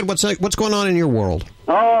 Pretty good. What's going on in your world?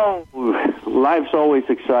 Oh, life's always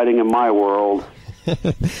exciting in my world.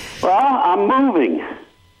 Well, I'm moving.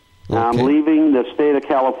 Okay. I'm leaving the state of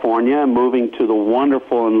California and moving to the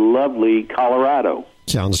wonderful and lovely Colorado.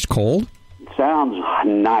 Sounds cold. Sounds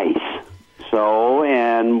nice. So,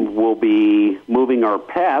 and we'll be moving our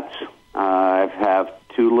pets. I have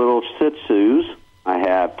 2 little Shih Tzus. I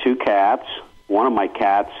have 2 cats. One of my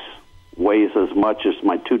cats weighs as much as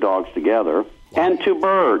my 2 dogs together, and 2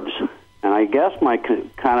 birds. And I guess my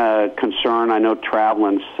kind of concern, I know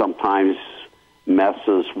traveling sometimes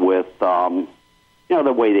messes with, the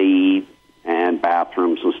way they eat and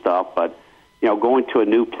bathrooms and stuff. But, going to a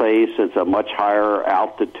new place, it's a much higher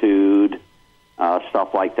altitude,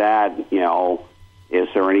 stuff like that. Is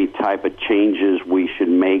there any type of changes we should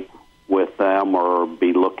make with them or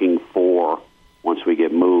be looking for once we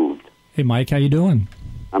get moved? Hey, Mike, how you doing?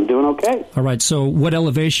 I'm doing okay. All right, so what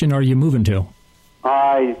elevation are you moving to?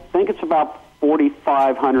 I think it's about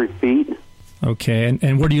 4,500 feet. Okay,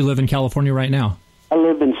 and where do you live in California right now? I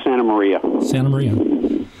live in Santa Maria. Santa Maria.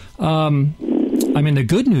 The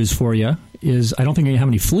good news for you is I don't think you have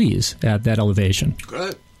any fleas at that elevation.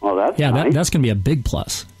 Good. Well, that's nice. That's going to be a big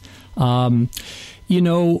plus.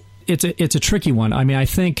 It's a tricky one. I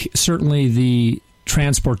think certainly the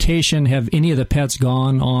transportation, have any of the pets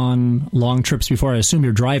gone on long trips before? I assume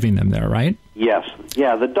you're driving them there, right? Yes.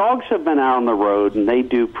 Yeah, the dogs have been out on the road, and they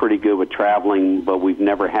do pretty good with traveling, but we've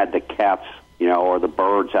never had the cats, or the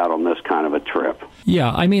birds out on this kind of a trip.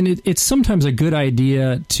 Yeah, it's sometimes a good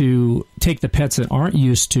idea to take the pets that aren't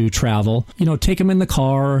used to travel, take them in the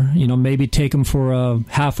car, maybe take them for a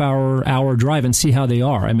hour drive and see how they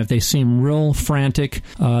are. If they seem real frantic,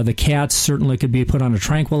 the cats certainly could be put on a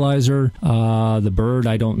tranquilizer. The bird,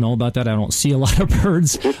 I don't know about that. I don't see a lot of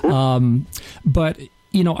birds. But,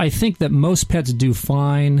 I think that most pets do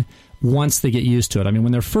fine once they get used to it.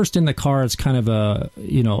 When they're first in the car, it's kind of a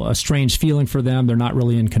strange feeling for them. They're not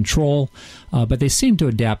really in control, but they seem to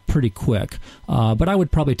adapt pretty quick. But I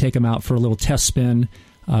would probably take them out for a little test spin,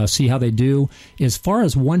 see how they do. As far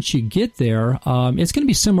as once you get there, it's going to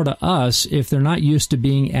be similar to us. If they're not used to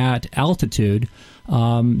being at altitude,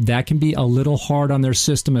 that can be a little hard on their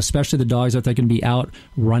system, especially the dogs that they can be out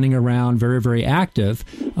running around very, very active.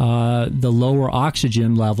 The lower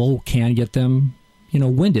oxygen level can get them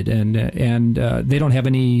winded, and they don't have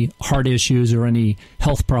any heart issues or any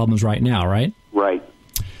health problems right now, right? Right.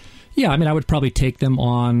 Yeah, I mean, I would probably take them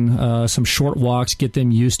on some short walks, get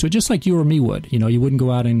them used to it, just like you or me would. You wouldn't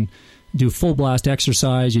go out and do full blast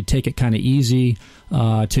exercise. You'd take it kind of easy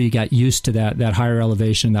till you got used to that higher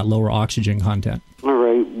elevation, that lower oxygen content. All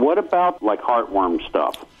right. What about like heartworm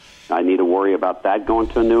stuff? I need to worry about that going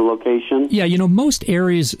to a new location? Yeah, most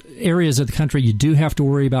areas of the country, you do have to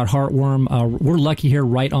worry about heartworm. We're lucky here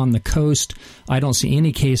right on the coast. I don't see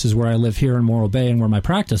any cases where I live here in Morro Bay and where my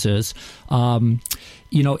practice is.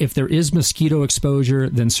 If there is mosquito exposure,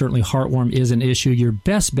 then certainly heartworm is an issue. Your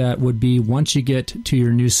best bet would be once you get to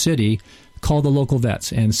your new city, call the local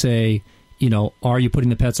vets and say, are you putting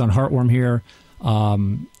the pets on heartworm here?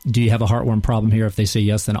 Do you have a heartworm problem here? If they say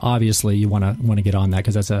yes, then obviously you want to get on that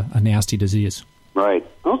because that's a nasty disease. Right.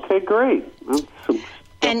 Okay, great.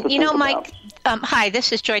 And Mike, hi,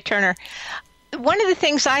 this is Joy Turner. One of the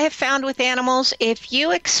things I have found with animals, if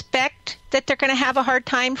you expect that they're going to have a hard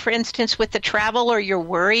time, for instance, with the travel, or you're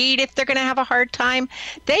worried if they're going to have a hard time,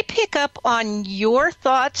 they pick up on your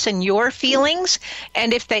thoughts and your feelings.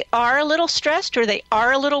 And if they are a little stressed or they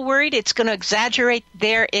are a little worried, it's going to exaggerate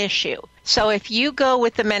their issue. So if you go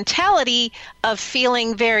with the mentality of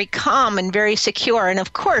feeling very calm and very secure, and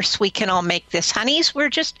of course we can all make this, honeys, we're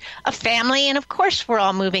just a family, and of course we're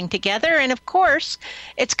all moving together, and of course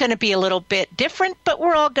it's going to be a little bit different, but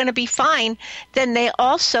we're all going to be fine, then they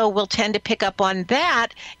also will tend to pick up on that.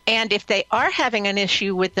 And if they are having an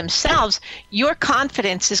issue with themselves, your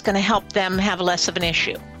confidence is going to help them have less of an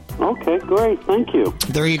issue. Okay, great. Thank you.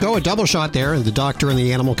 There you go. A double shot there. The doctor and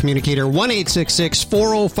the animal communicator.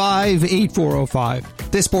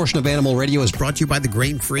 1-866-405-8405. This portion of Animal Radio is brought to you by the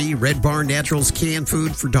grain-free Red Barn Naturals canned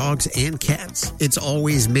food for dogs and cats. It's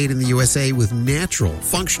always made in the USA with natural,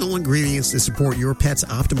 functional ingredients to support your pet's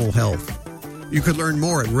optimal health. You could learn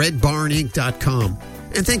more at redbarninc.com.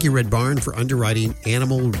 And thank you, Red Barn, for underwriting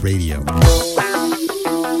Animal Radio.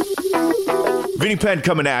 Vinny Penn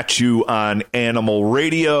coming at you on Animal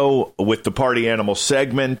Radio with the Party Animal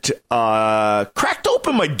segment. Cracked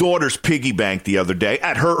open my daughter's piggy bank the other day,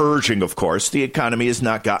 at her urging, of course. The economy has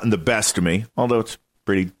not gotten the best of me, although it's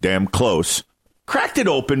pretty damn close. Cracked it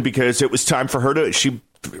open because it was time for her to... She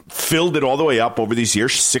filled it all the way up over these years.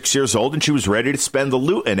 She's 6 years old, and she was ready to spend the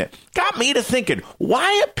loot in it. Got me to thinking,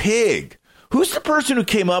 why a pig? Who's the person who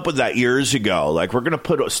came up with that years ago? Like, we're going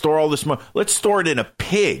to store all this money. Let's store it in a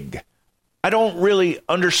pig. I don't really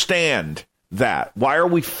understand that. Why are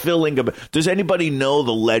we filling a... Does anybody know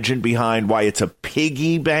the legend behind why it's a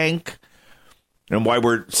piggy bank? And why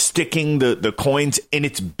we're sticking the coins in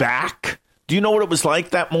its back? Do you know what it was like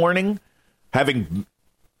that morning? Having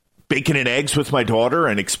bacon and eggs with my daughter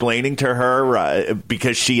and explaining to her,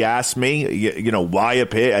 because she asked me, why a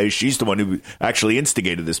pig? She's the one who actually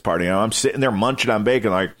instigated this party. I'm sitting there munching on bacon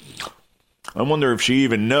like, I wonder if she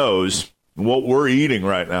even knows what we're eating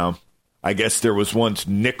right now. I guess there was once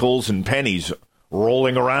nickels and pennies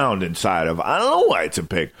rolling around inside of. I don't know why it's a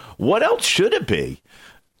pig. What else should it be?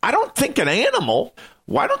 I don't think an animal.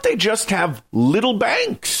 Why don't they just have little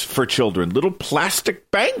banks for children? Little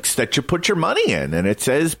plastic banks that you put your money in, and it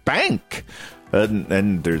says bank.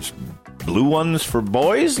 And there's blue ones for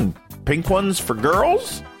boys and pink ones for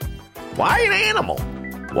girls. Why an animal?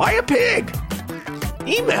 Why a pig?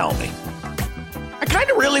 Email me. I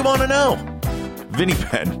kind of really want to know. Vinny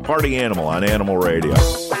Penn, Party Animal on Animal Radio.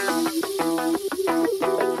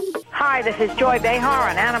 Hi, this is Joy Behar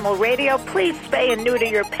on Animal Radio. Please spay and neuter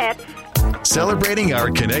your pets. Celebrating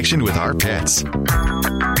our connection with our pets.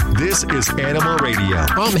 This is Animal Radio.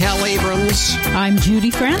 I'm Hal Abrams. I'm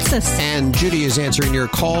Judy Francis. And Judy is answering your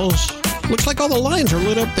calls. Looks like all the lines are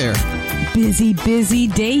lit up there. Busy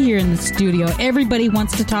day here in the studio. Everybody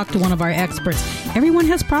wants to talk to one of our experts. Everyone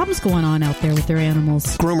has problems going on out there with their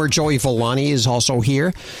animals. Groomer Joey Villani is also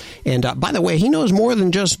here. And by the way, he knows more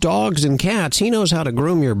than just dogs and cats. He knows how to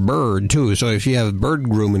groom your bird, too. So if you have bird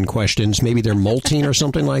grooming questions, maybe they're molting or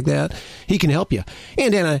something like that, he can help you.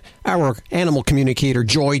 And our animal communicator,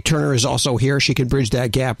 Joy Turner, is also here. She can bridge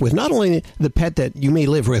that gap with not only the pet that you may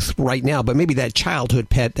live with right now, but maybe that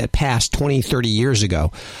childhood pet that passed 20, 30 years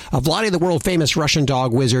ago. Vladi, the world-famous Russian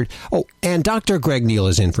dog wizard. Oh, and Dr. Greg Neal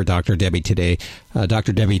is in for Dr. Debbie today.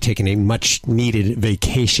 Dr. Debbie taking a much-needed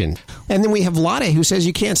vacation. And then we have Lotte, who says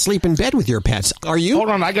you can't sleep in bed with your pets. Are you? Hold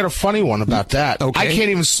on, I got a funny one about that. Okay. I can't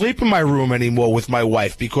even sleep in my room anymore with my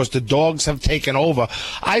wife because the dogs have taken over.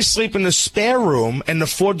 I sleep in the spare room, and the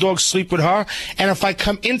 4 dogs sleep with her. And if I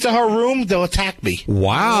come into her room, they'll attack me.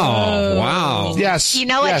 Wow. Yes. You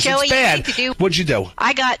know what, yes, Joey, it's bad. you need to do? What'd you do?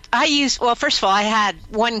 Well, first of all, I had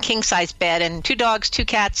one king-size bed, and 2 dogs, 2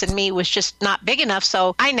 cats, and me was just not big enough.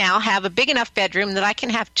 So I now have a big enough bedroom that I can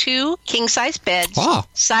have 2 king-size beds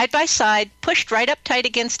side by side, pushed right up tight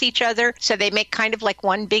against each other, so they make kind of like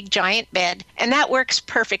one big giant bed. And that works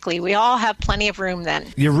perfectly. We all have plenty of room then.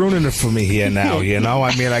 You're ruining it for me here now, you know?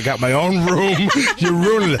 I mean, I got my own room. You're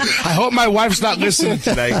ruining it. I hope my wife's not listening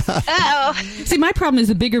today. Uh-oh. See, my problem is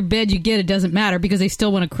the bigger bed you get, it doesn't matter because they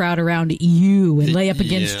still want to crowd around you and lay up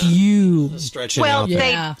against you. Stretch it Well,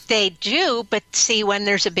 out. they do, but see, when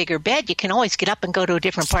there's a bigger bed, you can always get up and go to a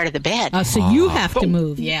different part of the bed. So you have to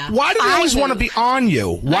move, Why do they always want to be on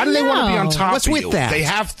you? Why do they want to be on top What's of with you? that? They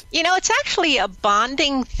have to. You know, it's actually a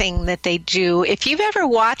bonding thing that they do. If you've ever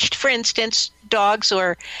watched, for instance, dogs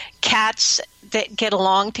or cats that get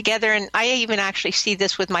along together, and I even actually see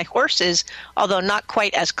this with my horses, although not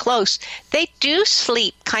quite as close, they do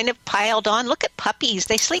sleep kind of piled on. Look at puppies.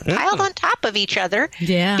 They sleep piled on top of each other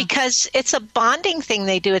because it's a bonding thing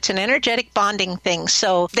they do. It's an energetic bonding thing.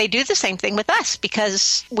 So they do the same thing with us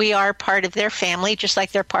because we are part of their family, just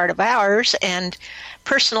like they're part of ours. And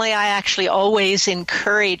personally, I actually always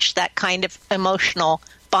encourage that kind of emotional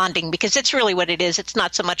bonding because it's really what it is. It's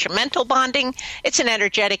not so much a mental bonding. It's an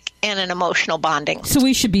energetic and an emotional bonding. So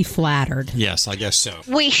we should be flattered. Yes, I guess so.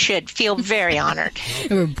 We should feel very honored.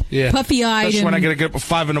 Puffy-eyed. That's when I got to get up at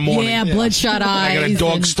 5 in the morning. Yeah, bloodshot eyes. I got a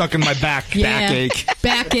dog stuck in my back. Backache.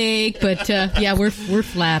 Backache, but we're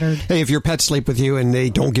flattered. Hey, if your pets sleep with you and they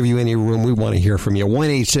don't give you any room, we want to hear from you.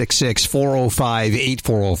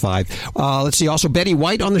 1-866-405-8405. Let's see. Also, Betty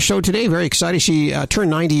White on the show today. Very excited. She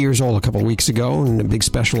turned 90 years old a couple of weeks ago, and a big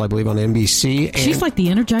special, I believe, on NBC. And she's like the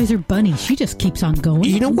Energizer Bunny. She just keeps on going.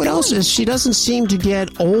 You know what else is? She doesn't seem to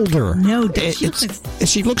get older. No, she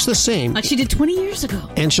looks the same. Like she did 20 years ago.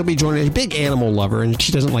 And she'll be joining a big animal lover, and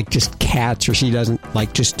she doesn't like just cats, or she doesn't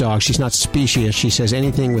like just dogs. She's not specious. She says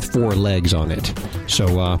anything with 4 legs on it.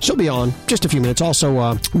 So she'll be on just a few minutes.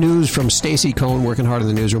 Also, news from Stacey Cohn, working hard in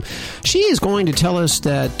the newsroom. She is going to tell us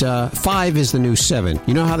that 5 is the new 7.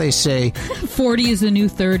 You know how they say 40 is the new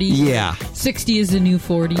 30? Yeah. 60 is the new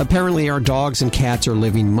 40. Apparently, our dogs and cats are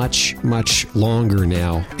living much, much longer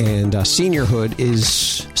now, and seniorhood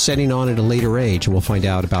is setting on at a later age. We'll find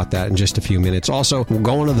out about that in just a few minutes. Also, we'll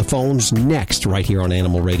go onto the phones next, right here on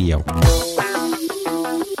Animal Radio.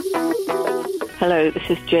 Hello, this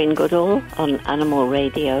is Jane Goodall on Animal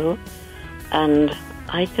Radio, and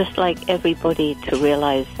I'd just like everybody to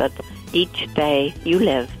realize that each day you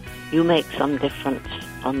live, you make some difference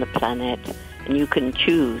on the planet, and you can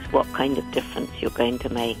choose what kind of difference you're going to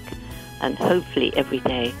make. And hopefully every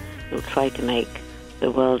day you'll try to make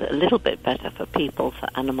the world a little bit better for people, for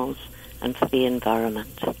animals, and for the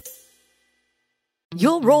environment.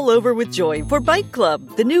 You'll roll over with joy for Bite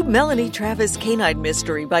Club, the new Melanie Travis canine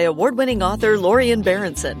mystery by award-winning author Lorian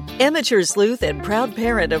Berenson, amateur sleuth and proud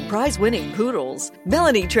parent of prize-winning poodles.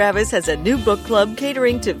 Melanie Travis has a new book club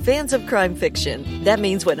catering to fans of crime fiction. That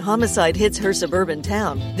means when homicide hits her suburban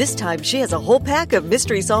town, this time she has a whole pack of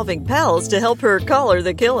mystery-solving pals to help her collar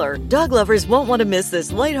the killer. Dog lovers won't want to miss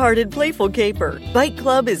this lighthearted, playful caper. Bite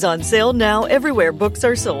Club is on sale now everywhere books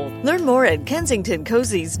are sold. Learn more at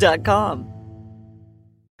KensingtonCozies.com.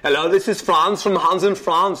 Hello, this is Franz from Hans and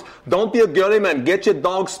Franz. Don't be a girly man. Get your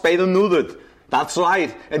dog spayed and neutered. That's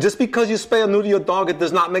right. And just because you spay or neuter your dog, it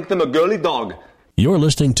does not make them a girly dog. You're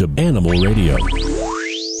listening to Animal Radio.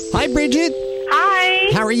 Hi, Bridget.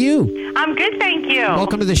 Hi. How are you? I'm good, thank you.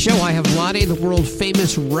 Welcome to the show. I have Lotte, the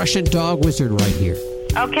world-famous Russian dog wizard, right here.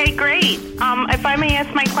 Okay, great. If I may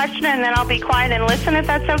ask my question, and then I'll be quiet and listen, if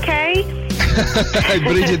that's okay.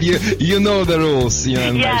 Bridget, you know the rules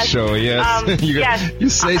on my show, yes? You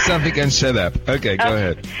say something and shut up. Okay, go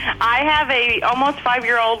ahead. I have a almost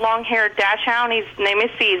 5-year-old long-haired dachshund. His name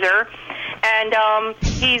is Caesar, and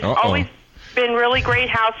he's always been really great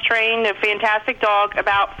house-trained, a fantastic dog.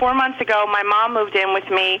 About 4 months ago, my mom moved in with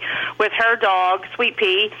me with her dog, Sweet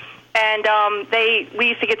Pea, and we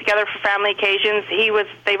used to get together for family occasions.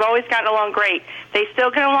 They've always gotten along great. They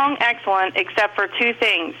still get along excellent, except for 2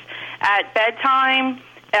 things. At bedtime,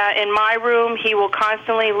 in my room, he will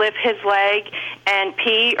constantly lift his leg and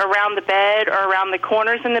pee around the bed or around the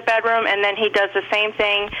corners in the bedroom, and then he does the same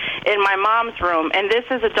thing in my mom's room. And this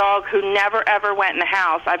is a dog who never, ever went in the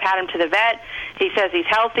house. I've had him to the vet. He says he's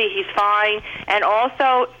healthy, he's fine. And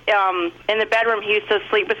also, in the bedroom, he used to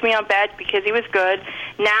sleep with me on bed because he was good.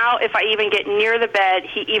 Now, if I even get near the bed,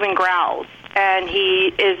 he even growls. And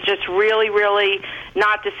he is just really, really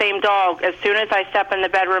not the same dog. As soon as I step in the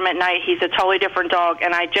bedroom at night, he's a totally different dog.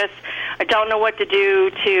 And I don't know what to do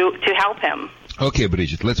to help him. Okay,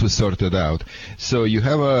 Bridget, let's sort it out. So you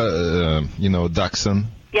have a, Dachshund,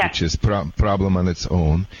 which is problem on its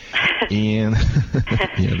own. And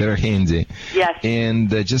yeah, they're handy. Yes. And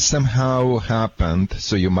just somehow happened,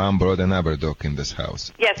 so your mom brought another dog in this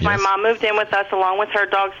house. Yes, my mom moved in with us along with her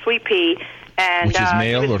dog, Sweet Pea. And, which is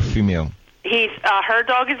male or female? Her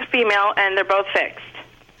dog is a female, and they're both fixed.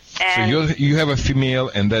 And so you have a female,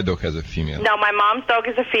 and that dog has a female? No, my mom's dog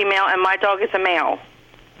is a female, and my dog is a male.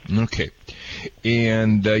 Okay.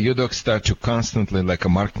 And your dog started to constantly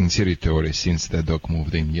marking territory since that dog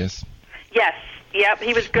moved in, yes? Yes. Yep,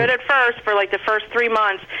 he was good at first for the first 3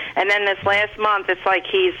 months, and then this last month it's like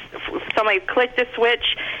somebody clicked a switch,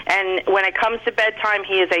 and when it comes to bedtime,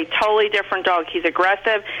 he is a totally different dog. He's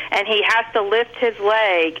aggressive, and he has to lift his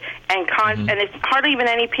leg, and it's hardly even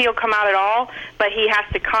any pee will come out at all, but he has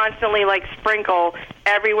to constantly sprinkle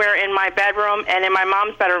everywhere in my bedroom and in my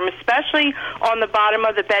mom's bedroom, especially on the bottom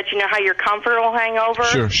of the bed. You know how your comforter will hang over?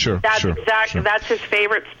 Sure. That's his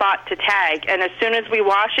favorite spot to tag, and as soon as we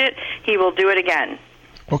wash it, he will do it again.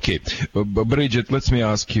 Okay, Bridget, let me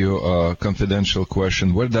ask you a confidential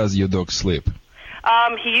question. Where does your dog sleep?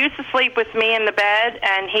 He used to sleep with me in the bed,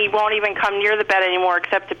 and he won't even come near the bed anymore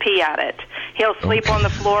except to pee at it. He'll sleep on the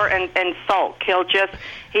floor and sulk.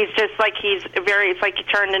 It's like he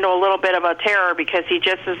turned into a little bit of a terror because he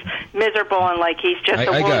just is miserable and he's just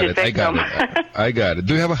a wounded victim. I got it.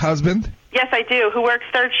 Do you have a husband? Yes, I do, who works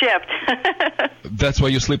third shift. That's why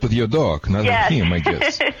you sleep with your dog, not with him, I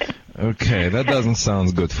guess. Okay, that doesn't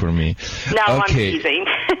sound good for me. No, okay. I'm teasing.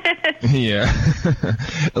 Yeah.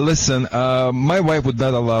 Listen, my wife would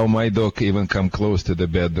not allow my dog to even come close to the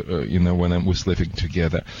bed, when we're sleeping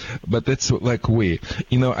together. But that's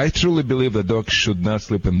I truly believe the dog should not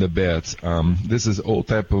sleep in the beds. This is all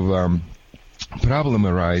type of problem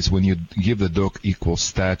arise when you give the dog equal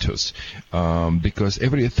status, because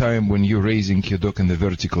every time when you're raising your dog in the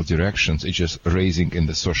vertical directions, it's just raising in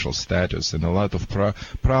the social status, and a lot of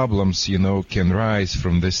problems can rise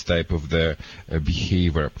from this type of the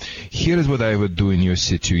behavior. Here is what I would do in your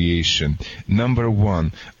situation. Number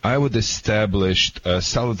one, I would establish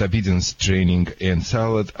solid obedience training and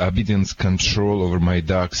solid obedience control over my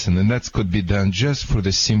dogs, and that could be done just for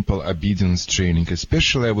the simple obedience training.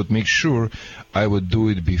 Especially I would make sure I would do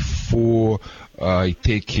it before I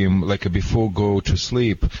take him, before go to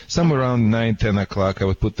sleep. Somewhere around 9-10 o'clock, I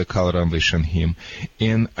would put the collar on leash on him.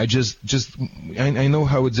 And I I know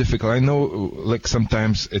how it's difficult. I know,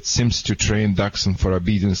 sometimes it seems to train dachshund for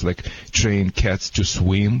obedience, train cats to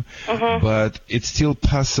swim. But it's still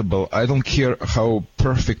possible. I don't care how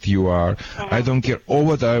perfect you are. I don't care. All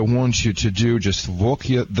what I want you to do, just walk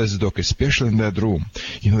this dog, especially in that room.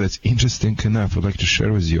 That's interesting enough. I'd like to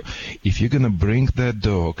share with you. If you're going to bring that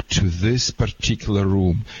dog to this particular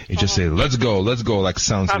room and just say, let's go,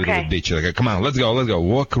 sounds a little bit bitchy. Come on, let's go.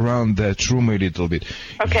 Walk around that room a little bit.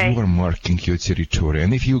 Okay. You are marking your territory.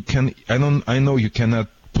 And if you can, I know you cannot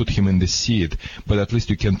put him in the seat, but at least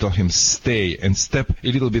you can tell him stay and step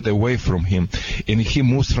a little bit away from him. And if he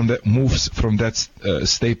moves from that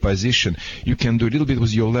stay position, you can do a little bit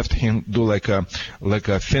with your left hand, do like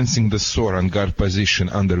a fencing the sword on guard position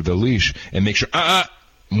under the leash, and make sure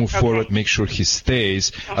move forward, make sure he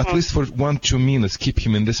stays at least for 1-2 minutes. Keep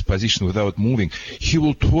him in this position without moving. He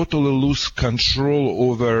will totally lose control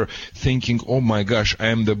over thinking, oh my gosh, I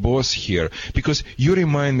am the boss here. Because you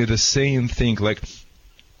remind me the same thing,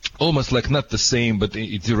 almost not the same, but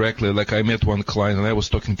directly. I met one client and I was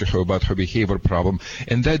talking to her about her behavior problem,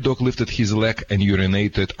 and that dog lifted his leg and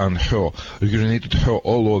urinated her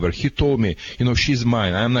all over. He told me, she's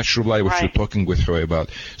mine. I'm not sure what you're talking with her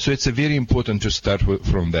about. So it's very important to start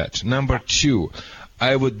from that. Number two,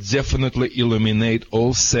 I would definitely eliminate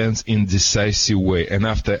all scents in decisive way, and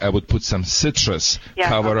after I would put some citrus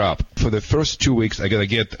cover up. For the first 2 weeks, I gotta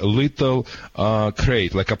get a little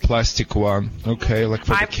crate, a plastic one, for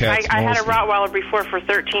the cats. I had a Rottweiler before for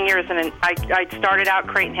 13 years, and I started out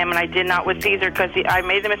crating him, and I did not with Caesar because I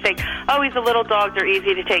made the mistake. Oh, he's a little dog; they're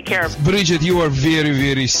easy to take care of. Bridget, you are very,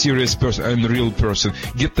 very serious person and real person.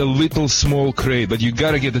 Get the little small crate, but you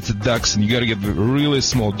gotta get it to Dachshund. You gotta get really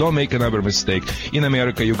small. Don't make another mistake. In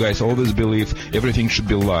America, you guys always believe everything should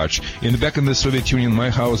be large. Back in the Soviet Union, my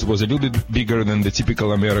house was a little bit bigger than the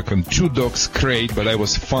typical American 2 dogs crate, but I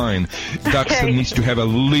was fine. Dachshund needs to have a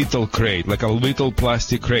little crate, like a little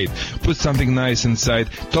plastic crate. Put something nice inside,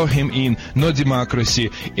 tow him in, no democracy,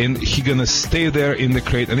 and he gonna stay there in the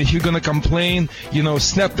crate. And if you're gonna complain,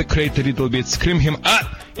 snap the crate a little bit, scream him,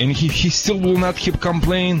 and he still will not keep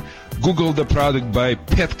complaining. Google the product by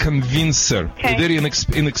Pet Convincer. Okay. Very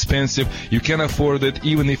inexpensive. You can afford it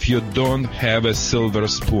even if you don't have a silver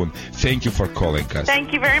spoon. Thank you for calling us.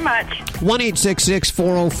 Thank you very much.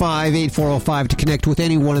 1-866-405-8405 to connect with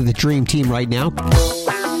any one of the Dream Team right now.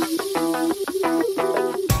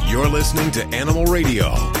 You're listening to Animal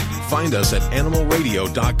Radio. Find us at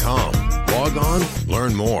animalradio.com. Log on,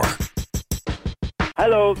 learn more.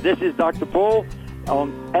 Hello, this is Dr. Paul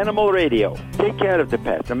on Animal Radio. Take care of the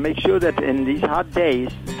pets and make sure that in these hot days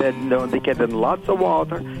that they get in lots of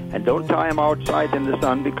water, and don't tie them outside in the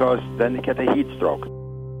sun because then they get a heat stroke.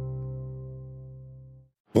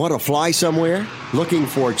 Want to fly somewhere? Looking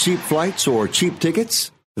for cheap flights or cheap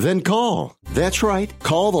tickets? Then call. That's right.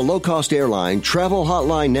 Call the low-cost airline travel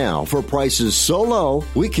hotline now for prices so low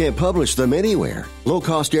we can't publish them anywhere.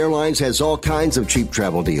 Low-cost airlines has all kinds of cheap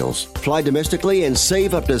travel deals. Fly domestically and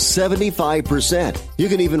save up to 75%. You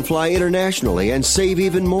can even fly internationally and save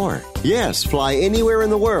even more. Yes, fly anywhere in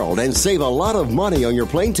the world and save a lot of money on your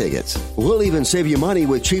plane tickets. We'll even save you money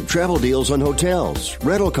with cheap travel deals on hotels,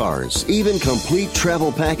 rental cars, even complete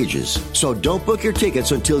travel packages. So don't book your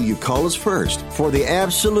tickets until you call us first for the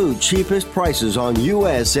absolute cheapest prices on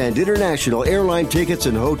U.S. and international airline tickets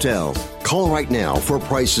and hotels. Call right now for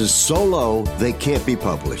prices so low they can't be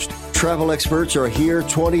published. Travel experts are here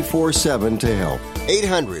 24/7 to help.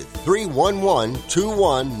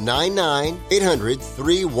 800-311-2199.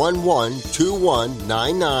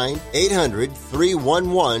 800-311-2199.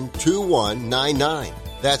 800-311-2199.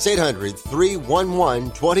 That's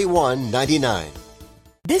 800-311-2199.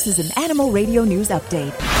 This is an Animal Radio News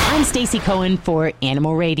Update. I'm Stacey Cohen for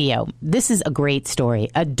Animal Radio. This is a great story.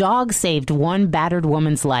 A dog saved one battered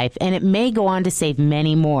woman's life, and it may go on to save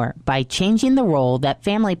many more by changing the role that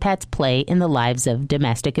family pets play in the lives of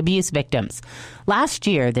domestic abuse victims. Last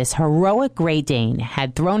year, this heroic Great Dane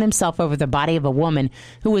had thrown himself over the body of a woman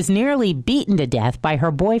who was nearly beaten to death by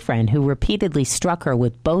her boyfriend, who repeatedly struck her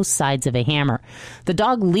with both sides of a hammer. The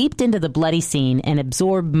dog leaped into the bloody scene and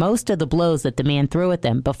absorbed most of the blows that the man threw at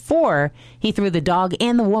them before he threw the dog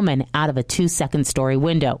and the woman out of a 2-second-story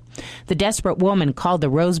window. The desperate woman called the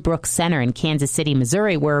Rosebrook Center in Kansas City,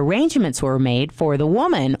 Missouri, where arrangements were made for the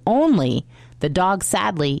woman only. The dog,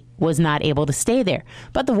 sadly, was not able to stay there.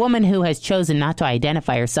 But the woman, who has chosen not to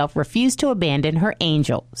identify herself, refused to abandon her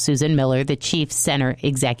angel, Susan Miller, the chief center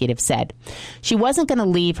executive, said. She wasn't going to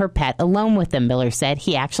leave her pet alone with them, Miller said.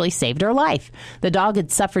 He actually saved her life. The dog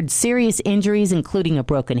had suffered serious injuries, including a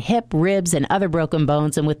broken hip, ribs, and other broken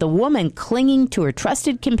bones, and with the woman clinging to her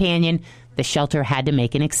trusted companion, the shelter had to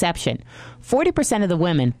make an exception. 40% of the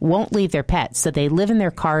women won't leave their pets, so they live in their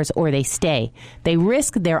cars or they stay. They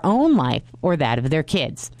risk their own life or that of their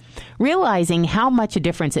kids. Realizing how much a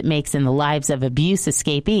difference it makes in the lives of abuse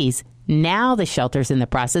escapees, now the shelter's in the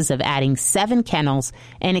process of adding 7 kennels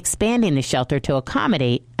and expanding the shelter to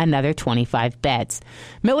accommodate another 25 beds.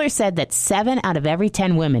 Miller said that 7 out of every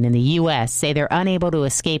 10 women in the U.S. say they're unable to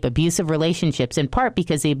escape abusive relationships, in part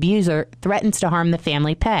because the abuser threatens to harm the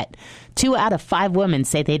family pet. 2 out of 5 women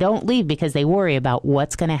say they don't leave because they worry about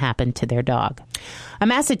what's going to happen to their dog. A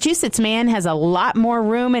Massachusetts man has a lot more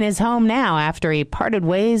room in his home now after he parted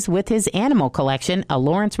ways with his animal collection. A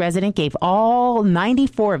Lawrence resident gave all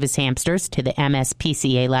 94 of his hamsters to the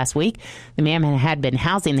MSPCA last week. The man had been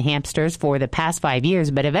housing the hamsters for the past 5 years,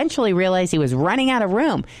 but eventually realized he was running out of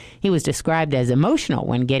room. He was described as emotional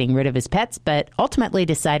when getting rid of his pets, but ultimately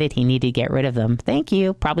decided he needed to get rid of them. Thank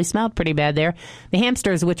you. Probably smelled pretty bad there. The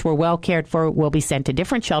hamsters, which were well cared for, will be sent to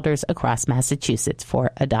different shelters across Massachusetts for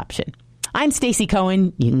adoption. I'm Stacey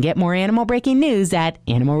Cohen. You can get more animal breaking news at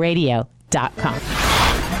animalradio.com.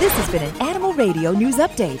 This has been an Animal Radio News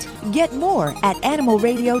Update. Get more at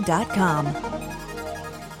animalradio.com.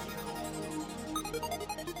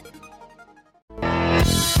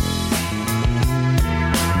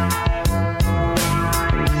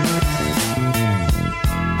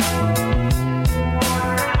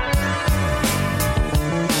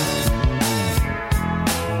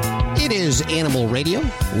 It is Animal Radio.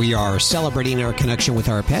 We are celebrating our connection with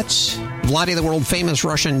our pets. Vladi, the world-famous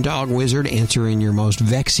Russian dog wizard, answering your most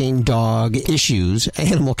vexing dog issues.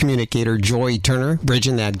 Animal communicator Joy Turner,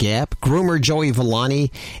 bridging that gap. Groomer Joey Villani.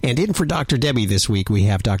 And in for Dr. Debbie this week, we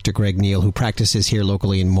have Dr. Greg Neal, who practices here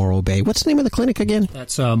locally in Morro Bay. What's the name of the clinic again?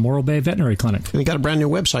 That's Morro Bay Veterinary Clinic. And you got a brand new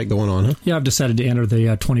website going on, huh? Yeah, I've decided to enter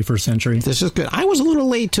the 21st century. This is good. I was a little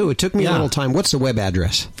late, too. It took me a little time. What's the web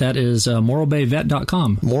address? That is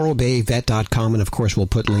morrobayvet.com. morrobayvet.com. And, of course, we'll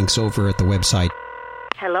put links over at the website.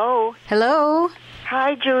 Hello. Hello.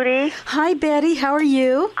 Hi, Judy. Hi, Betty. How are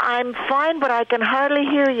you? I'm fine, but I can hardly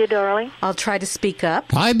hear you, darling. I'll try to speak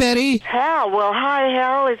up. Hi, Betty. Hal. Well, hi,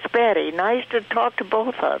 Hal. It's Betty. Nice to talk to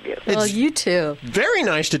both of you. Well, you too. Very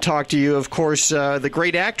nice to talk to you, of course, the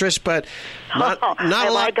great actress, but not a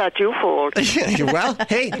lot. I got you fooled. Well,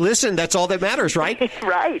 hey, listen, that's all that matters, right?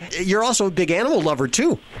 Right. You're also a big animal lover,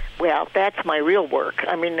 too. Well, that's my real work.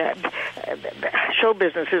 I mean, show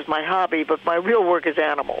business is my hobby, but my real work is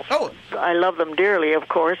animals. Oh. I love them dearly, of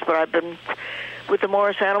course, but I've been with the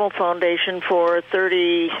Morris Animal Foundation for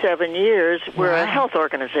 37 years. We're a health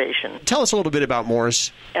organization. Tell us a little bit about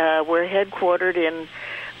Morris. We're headquartered in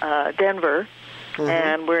Denver,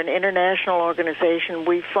 and we're an international organization.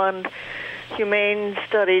 We fund humane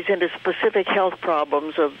studies into specific health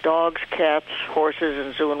problems of dogs, cats, horses,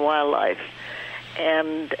 and zoo and wildlife.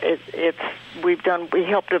 And we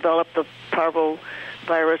helped develop the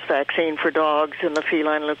parvovirus vaccine for dogs and the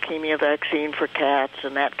feline leukemia vaccine for cats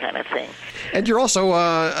and that kind of thing. And you're also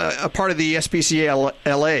a part of the SPCA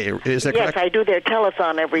LA, is that correct? Yes, I do their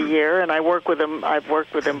telethon every year, and I work with them. I've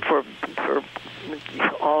worked with them for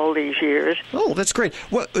all these years. Oh, that's great.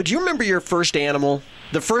 Do you remember your first animal?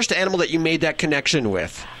 The first animal that you made that connection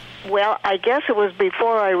with? Well, I guess it was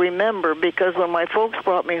before I remember, because when my folks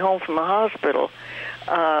brought me home from the hospital,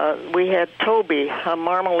 we had Toby, a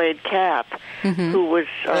marmalade cat, who was...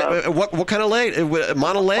 what kind of leg?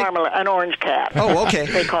 Monoleg? Marmalade, an orange cat. Oh, okay.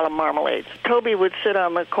 They call them marmalades. Toby would sit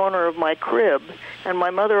on the corner of my crib, and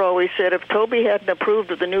my mother always said if Toby hadn't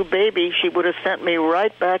approved of the new baby, she would have sent me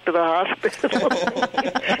right back to the hospital.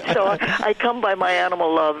 So I come by my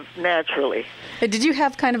animal love naturally. Did you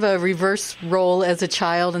have kind of a reverse role as a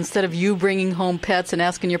child? Instead of you bringing home pets and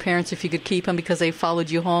asking your parents if you could keep them because they followed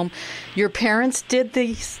you home, your parents did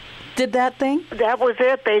that thing? That was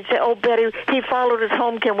it. They'd say, "Oh, Betty, he followed us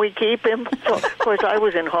home. Can we keep him?" So, of course, I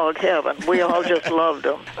was in hog heaven. We all just loved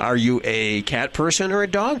him. Are you a cat person or a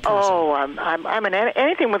dog person? Oh, I'm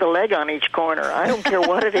anything with a leg on each corner. I don't care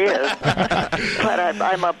what it is. But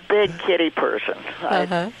I'm a big kitty person.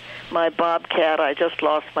 My bobcat, I just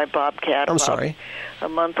lost my bobcat a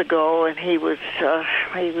month ago, and he was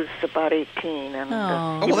about 18,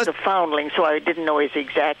 and he was a foundling, so I didn't know his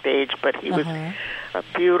exact age, but he was a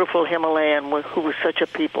beautiful Himalayan who was such a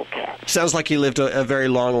people cat. Sounds like he lived a very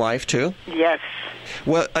long life, too. Yes.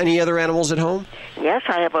 Well, any other animals at home? Yes,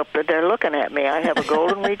 I have they're looking at me. I have a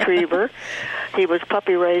golden retriever. He was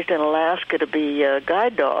puppy raised in Alaska to be a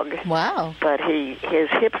guide dog. Wow. But his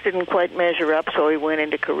hips didn't quite measure up, so he went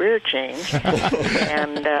into career change.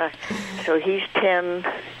 And so he's 10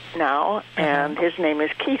 now, and his name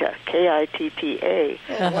is Kita, Kitta.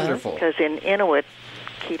 Wonderful. Because in Inuit,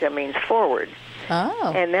 Kita means forward.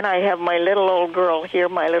 Oh. And then I have my little old girl here,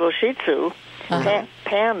 my little Shih Tzu,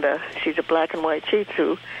 Panda. She's a black and white Shih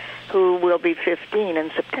Tzu, who will be 15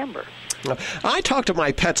 in September. I talk to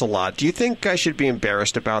my pets a lot. Do you think I should be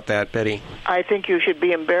embarrassed about that, Betty? I think you should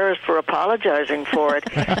be embarrassed for apologizing for it.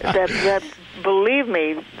 that believe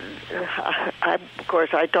me, of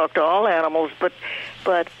course, I talk to all animals, but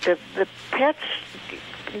the pets,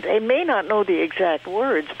 they may not know the exact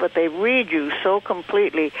words, but they read you so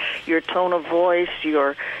completely, your tone of voice,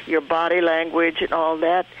 your body language, and all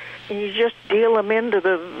that. And you just deal them into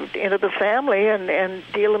the family and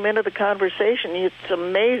deal them into the conversation. It's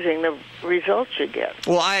amazing the results you get.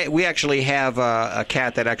 Well, we actually have a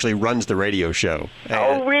cat that actually runs the radio show.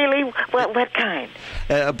 Oh, really? What kind?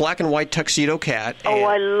 A black and white tuxedo cat. Oh,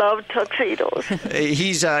 I love tuxedos.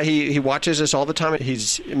 He watches us all the time.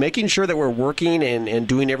 He's making sure that we're working and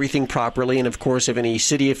doing everything properly. And, of course, if any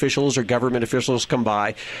city officials or government officials come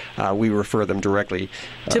by, we refer them directly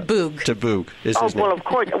to Boog. To Boog is his name. Well, of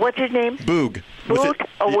course. What's his name? Boog. Boog?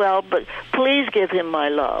 Oh, well, but please give him my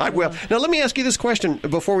love. I will. Now, let me ask you this question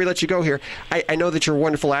before we let you go here. I know that you're a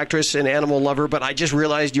wonderful actress and animal lover, but I just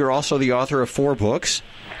realized you're also the author of 4 books.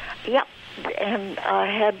 Yep. And I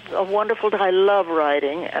had a wonderful time. I love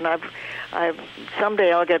writing, and I've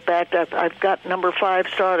someday I'll get back to. I've got number 5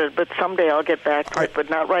 started, but someday I'll get back to it, but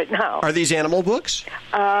not right now. Are these animal books?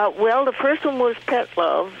 Well, the first one was Pet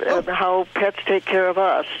Love, how pets take care of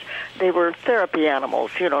us. They were therapy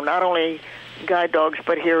animals, not only guide dogs,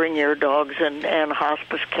 but hearing ear dogs and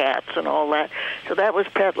hospice cats and all that. So that was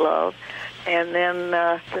Pet Love. And then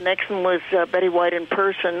the next one was Betty White in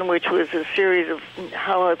Person, which was a series of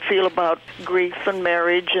how I feel about grief and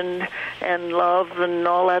marriage and love and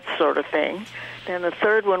all that sort of thing. And the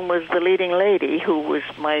third one was The Leading Lady, who was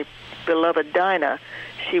my beloved Dinah.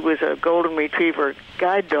 She was a golden retriever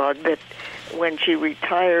guide dog that when she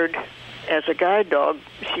retired as a guide dog,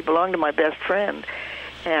 she belonged to my best friend.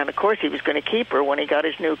 And, of course, he was going to keep her when he got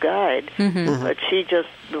his new guide. But she just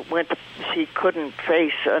she couldn't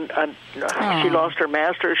face, she lost her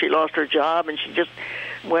master, she lost her job, and she just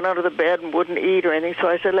went under the bed and wouldn't eat or anything. So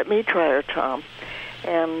I said, let me try her, Tom.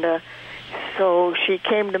 And so she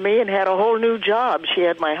came to me and had a whole new job. She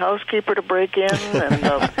had my housekeeper to break in, and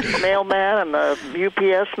the mailman, and the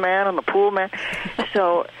UPS man, and the pool man.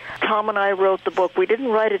 So Tom and I wrote the book. We didn't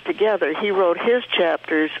write it together. He wrote his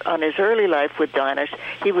chapters on his early life with Dinah.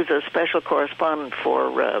 He was a special correspondent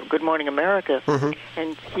for Good Morning America,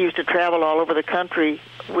 and he used to travel all over the country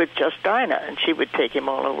with just Dinah, and she would take him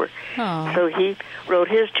all over. So he wrote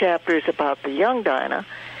his chapters about the young Dinah,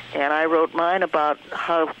 and I wrote mine about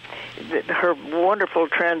how her wonderful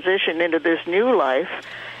transition into this new life.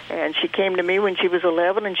 And she came to me when she was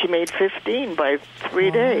 11, and she made 15 by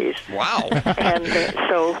 3 days. Wow. And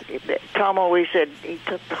so Tom always said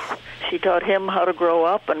she taught him how to grow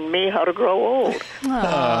up and me how to grow old.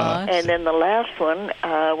 And then the last one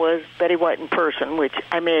was Betty White in Person, which,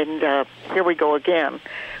 Here We Go Again,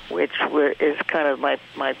 which is kind of my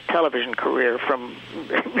television career from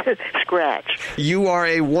scratch. You are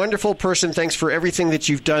a wonderful person. Thanks for everything that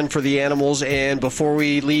you've done for the animals. And before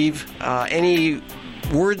we leave, any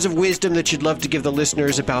words of wisdom that you'd love to give the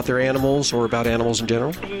listeners about their animals or about animals in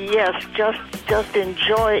general? Yes, just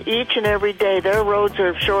enjoy each and every day. Their roads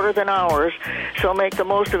are shorter than ours, so make the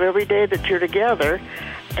most of every day that you're together.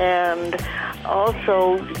 And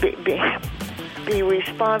also be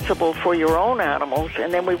responsible for your own animals,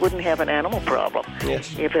 and then we wouldn't have an animal problem.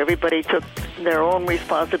 Yes. If everybody took their own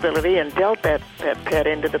responsibility and dealt that pet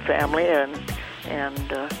into the family and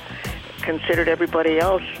considered everybody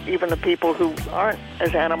else, even the people who aren't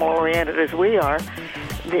as animal-oriented as we are,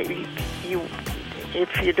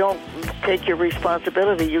 if you don't take your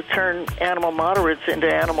responsibility, you turn animal moderates into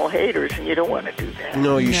animal haters, and you don't want to do that.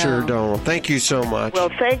 No, you sure don't. Thank you so much.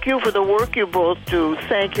 Well, thank you for the work you both do.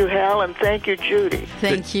 Thank you, Hal, and thank you, Judy.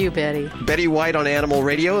 Thank you, Betty. Betty White on Animal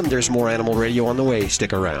Radio, and there's more Animal Radio on the way.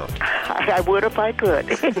 Stick around. I would if I could.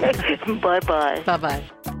 Bye-bye. Bye-bye.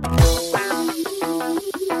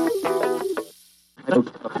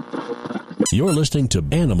 You're listening to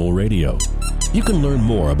Animal Radio. You can learn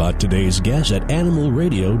more about today's guest at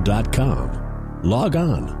animalradio.com. Log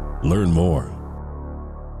on. Learn more.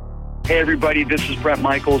 Hey, everybody, this is Bret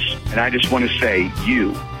Michaels, and I just want to say,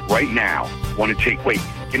 you, right now, want to take... Wait,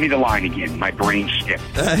 give me the line again. My brain skipped.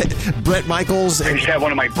 Bret Michaels... I just had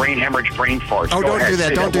one of my brain hemorrhage brain farts. Oh, Go don't ahead. do that.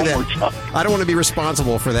 Say Don't do one more that. time. I don't want to be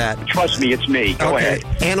responsible for that. Trust me, it's me. Go ahead.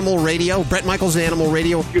 Animal Radio. Bret Michaels, Animal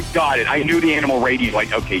Radio. You got it. I knew the Animal Radio.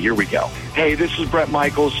 Okay, here we go. Hey, this is Bret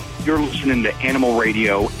Michaels. You're listening to Animal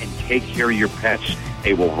Radio, and take care of your pets.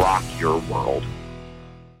 They will rock your world.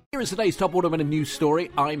 Here is today's top automotive news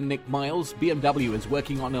story. I'm Nick Miles. BMW is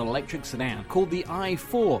working on an electric sedan called the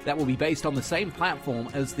i4 that will be based on the same platform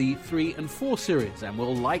as the 3 and 4 Series and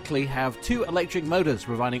will likely have 2 electric motors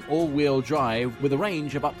providing all-wheel drive with a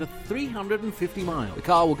range of up to 350 miles. The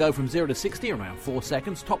car will go from 0 to 60 in around 4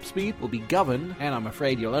 seconds. Top speed will be governed, and I'm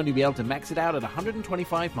afraid you'll only be able to max it out at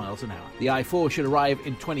 125 miles an hour. The i4 should arrive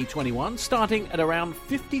in 2021, starting at around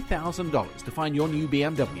 $50,000. To find your new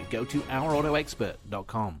BMW, go to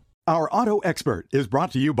ourautoexpert.com. Our Auto Expert is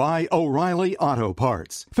brought to you by O'Reilly Auto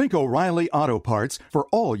Parts. Think O'Reilly Auto Parts for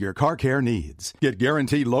all your car care needs. Get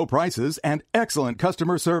guaranteed low prices and excellent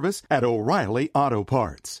customer service at O'Reilly Auto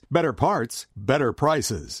Parts. Better parts, better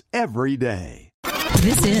prices, every day.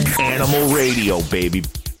 This is Animal Radio, baby.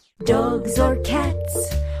 Dogs or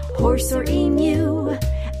cats, horse or emu,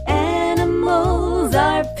 animals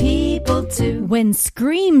are people too. When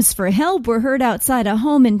screams for help were heard outside a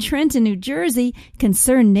home in Trenton, New Jersey,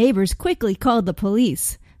 concerned neighbors quickly called the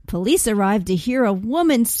police. Police arrived to hear a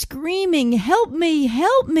woman screaming, "Help me,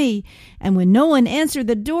 help me!" And when no one answered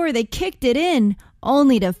the door, they kicked it in,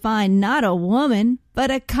 only to find not a woman,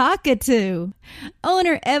 but a cockatoo.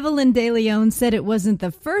 Owner Evelyn De Leon said it wasn't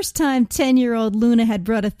the first time 10-year-old Luna had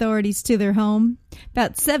brought authorities to their home.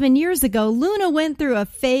 About 7 years ago, Luna went through a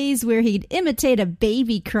phase where he'd imitate a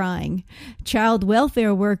baby crying. Child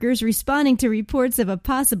welfare workers responding to reports of a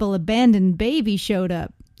possible abandoned baby showed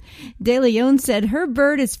up. De Leon said her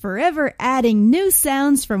bird is forever adding new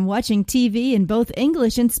sounds from watching TV in both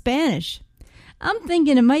English and Spanish. I'm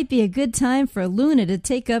thinking it might be a good time for Luna to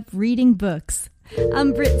take up reading books.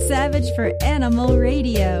 I'm Britt Savage for Animal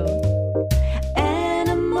Radio.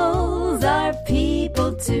 Animals are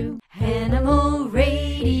people too. Animal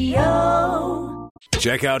Radio.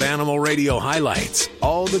 Check out Animal Radio highlights.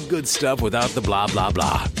 All the good stuff without the blah, blah,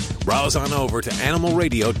 blah. Browse on over to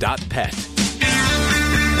animalradio.pet.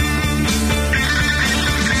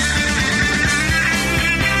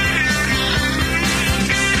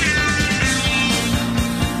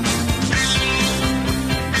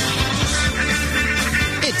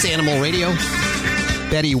 It's Animal Radio.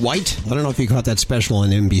 Betty White. I don't know if you caught that special on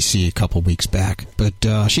NBC a couple weeks back, but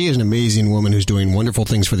she is an amazing woman who's doing wonderful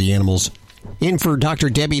things for the animals. In for Dr.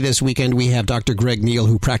 Debbie this weekend, we have Dr. Greg Neal,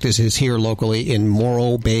 who practices here locally in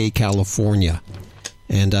Morro Bay, California,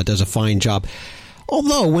 and does a fine job.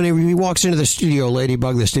 Although, whenever he walks into the studio,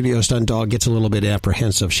 Ladybug, the studio stunt dog, gets a little bit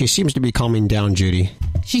apprehensive. She seems to be calming down, Judy.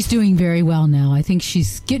 She's doing very well now. I think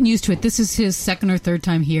she's getting used to it. This is his second or third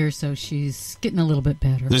time here, so she's getting a little bit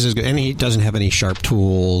better. This is good. And he doesn't have any sharp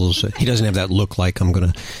tools. He doesn't have that look like I'm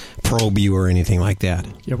going to probe you or anything like that.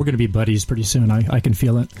 Yeah, we're going to be buddies pretty soon. I can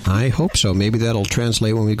feel it. I hope so. Maybe that'll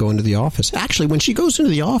translate when we go into the office. Actually, when she goes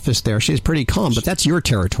into the office there, she's pretty calm, but that's your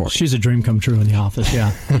territory. She's a dream come true in the office,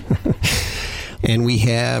 yeah. And we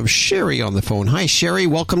have Sherry on the phone. Hi, Sherry.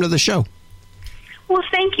 Welcome to the show. Well,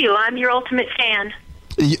 thank you. I'm your ultimate fan.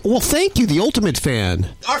 Well, thank you, the ultimate fan.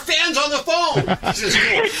 Our fan's on the phone. This is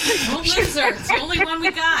cool. Don't lose her. It's the only one we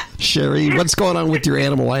got. Sherry, what's going on with your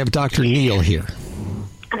animal? I have Dr. Neal here.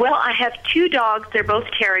 Well, I have two dogs. They're both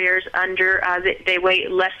terriers. They weigh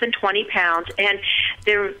less than 20 pounds, and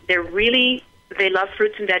they're really, they love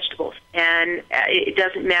fruits and vegetables. And it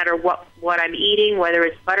doesn't matter what I'm eating, whether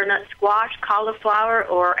it's butternut squash, cauliflower,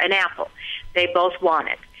 or an apple. They both want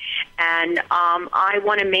it. And I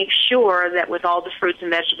want to make sure that with all the fruits and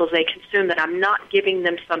vegetables they consume, that I'm not giving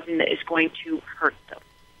them something that is going to hurt them.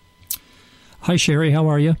 Hi, Sherry. How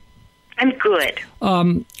are you? I'm good.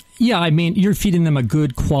 Yeah, I mean, you're feeding them a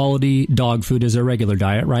good quality dog food as a regular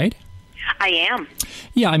diet, right? I am.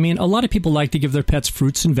 Yeah, I mean, a lot of people like to give their pets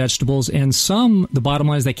fruits and vegetables, and some, the bottom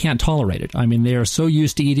line is they can't tolerate it. I mean, they are so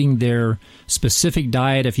used to eating their specific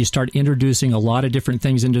diet. If you start introducing a lot of different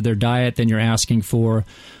things into their diet, then you're asking for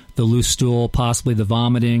the loose stool, possibly the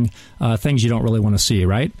vomiting, things you don't really want to see,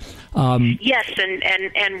 right? Yes,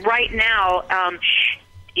 and right now,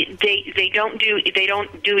 they don't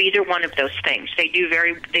do either one of those things.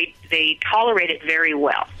 They tolerate it very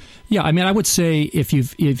well. Yeah, I mean, I would say if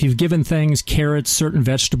you've given things, carrots, certain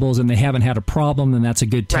vegetables, and they haven't had a problem, then that's a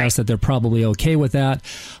good test that they're probably okay with that.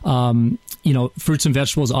 Fruits and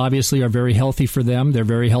vegetables obviously are very healthy for them. They're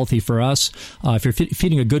very healthy for us. If you're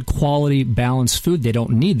feeding a good quality, balanced food, they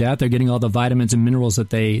don't need that. They're getting all the vitamins and minerals that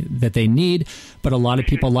they need. But a lot of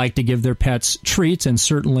people like to give their pets treats, and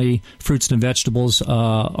certainly fruits and vegetables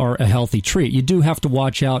are a healthy treat. You do have to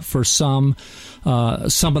watch out for some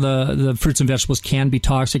of the fruits and vegetables can be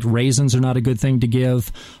toxic. Raisins are not a good thing to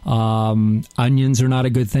give. Onions are not a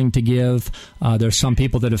good thing to give. There's some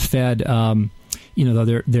people that have fed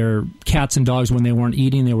their cats and dogs, when they weren't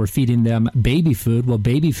eating, they were feeding them baby food. Well,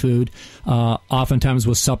 baby food oftentimes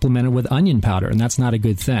was supplemented with onion powder, and that's not a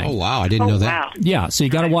good thing. Oh wow, I didn't know that. Wow. Yeah, so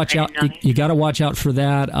you got to watch out. You got to watch out for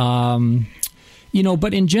that.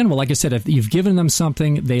 But in general, like I said, if you've given them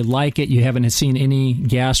something, they like it, you haven't seen any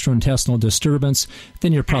gastrointestinal disturbance,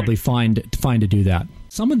 then you're probably fine to do that.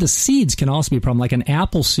 Some of the seeds can also be a problem. Like an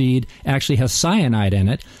apple seed actually has cyanide in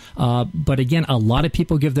it. But again, a lot of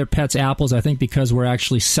people give their pets apples, I think, because we're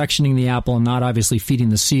actually sectioning the apple and not obviously feeding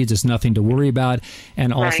the seeds. It's nothing to worry about.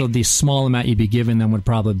 And also the small amount you'd be giving them would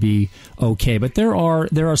probably be okay. But there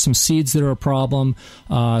are some seeds that are a problem.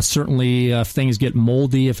 Certainly, if things get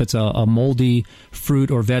moldy, if it's a moldy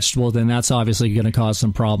fruit or vegetable, then that's obviously going to cause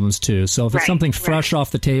some problems too. So if it's something fresh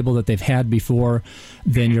off the table that they've had before,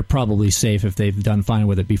 then you're probably safe if they've done fine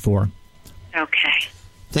with it before. Okay.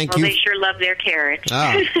 Thank you. They sure love their carrots.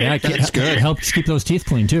 Yeah, that's good. It helps keep those teeth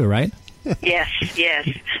clean too, right? Yes.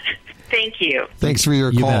 Thank you. Thanks for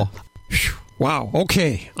your call. Wow.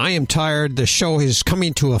 Okay. I am tired. The show is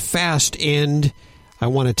coming to a fast end. I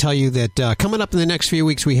want to tell you that coming up in the next few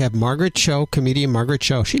weeks, we have Margaret Cho, comedian Margaret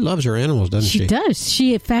Cho. She loves her animals, doesn't she? She does.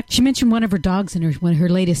 She mentioned one of her dogs in her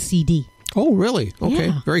latest CD. Oh, really? Okay.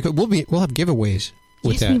 Yeah. Very good. We'll have giveaways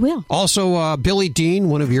with that. We will. Also, Billy Dean,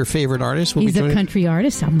 one of your favorite artists, will He's be joining. a country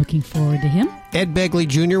artist. I'm looking forward to him. Ed Begley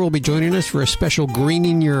Jr. will be joining us for a special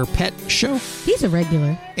Greening Your Pet show. He's a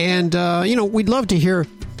regular. And, we'd love to hear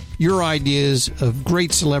your ideas of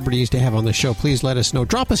great celebrities to have on the show. Please let us know.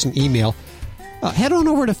 Drop us an email. head on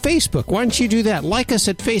over to Facebook. Why don't you do that? Like us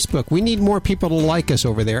at Facebook. We need more people to like us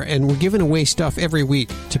over there, and we're giving away stuff every week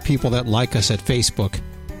to people that like us at Facebook,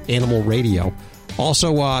 Animal Radio.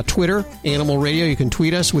 Also, Twitter, Animal Radio. You can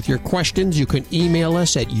tweet us with your questions. You can email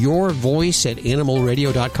us at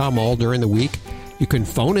yourvoice@animalradio.com all during the week. You can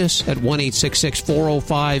phone us at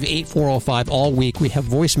 1-866-405-8405 all week. We have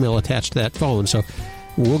voicemail attached to that phone, so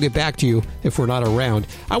we'll get back to you if we're not around.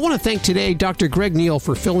 I want to thank today Dr. Greg Neal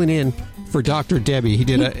for filling in for Dr. Debbie. He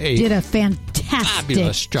did a fantastic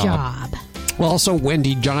fabulous job. Well, also,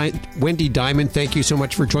 Wendy Diamond, thank you so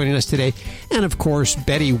much for joining us today. And, of course,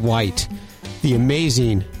 Betty White, the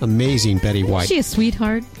amazing, amazing Betty White. She a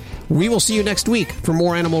sweetheart. We will see you next week for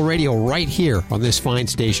more Animal Radio right here on this fine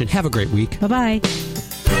station. Have a great week. Bye-bye.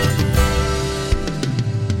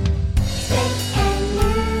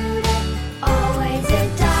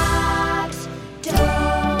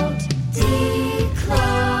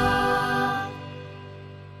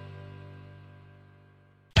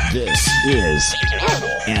 This is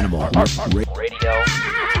Animal Radio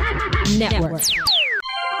Network.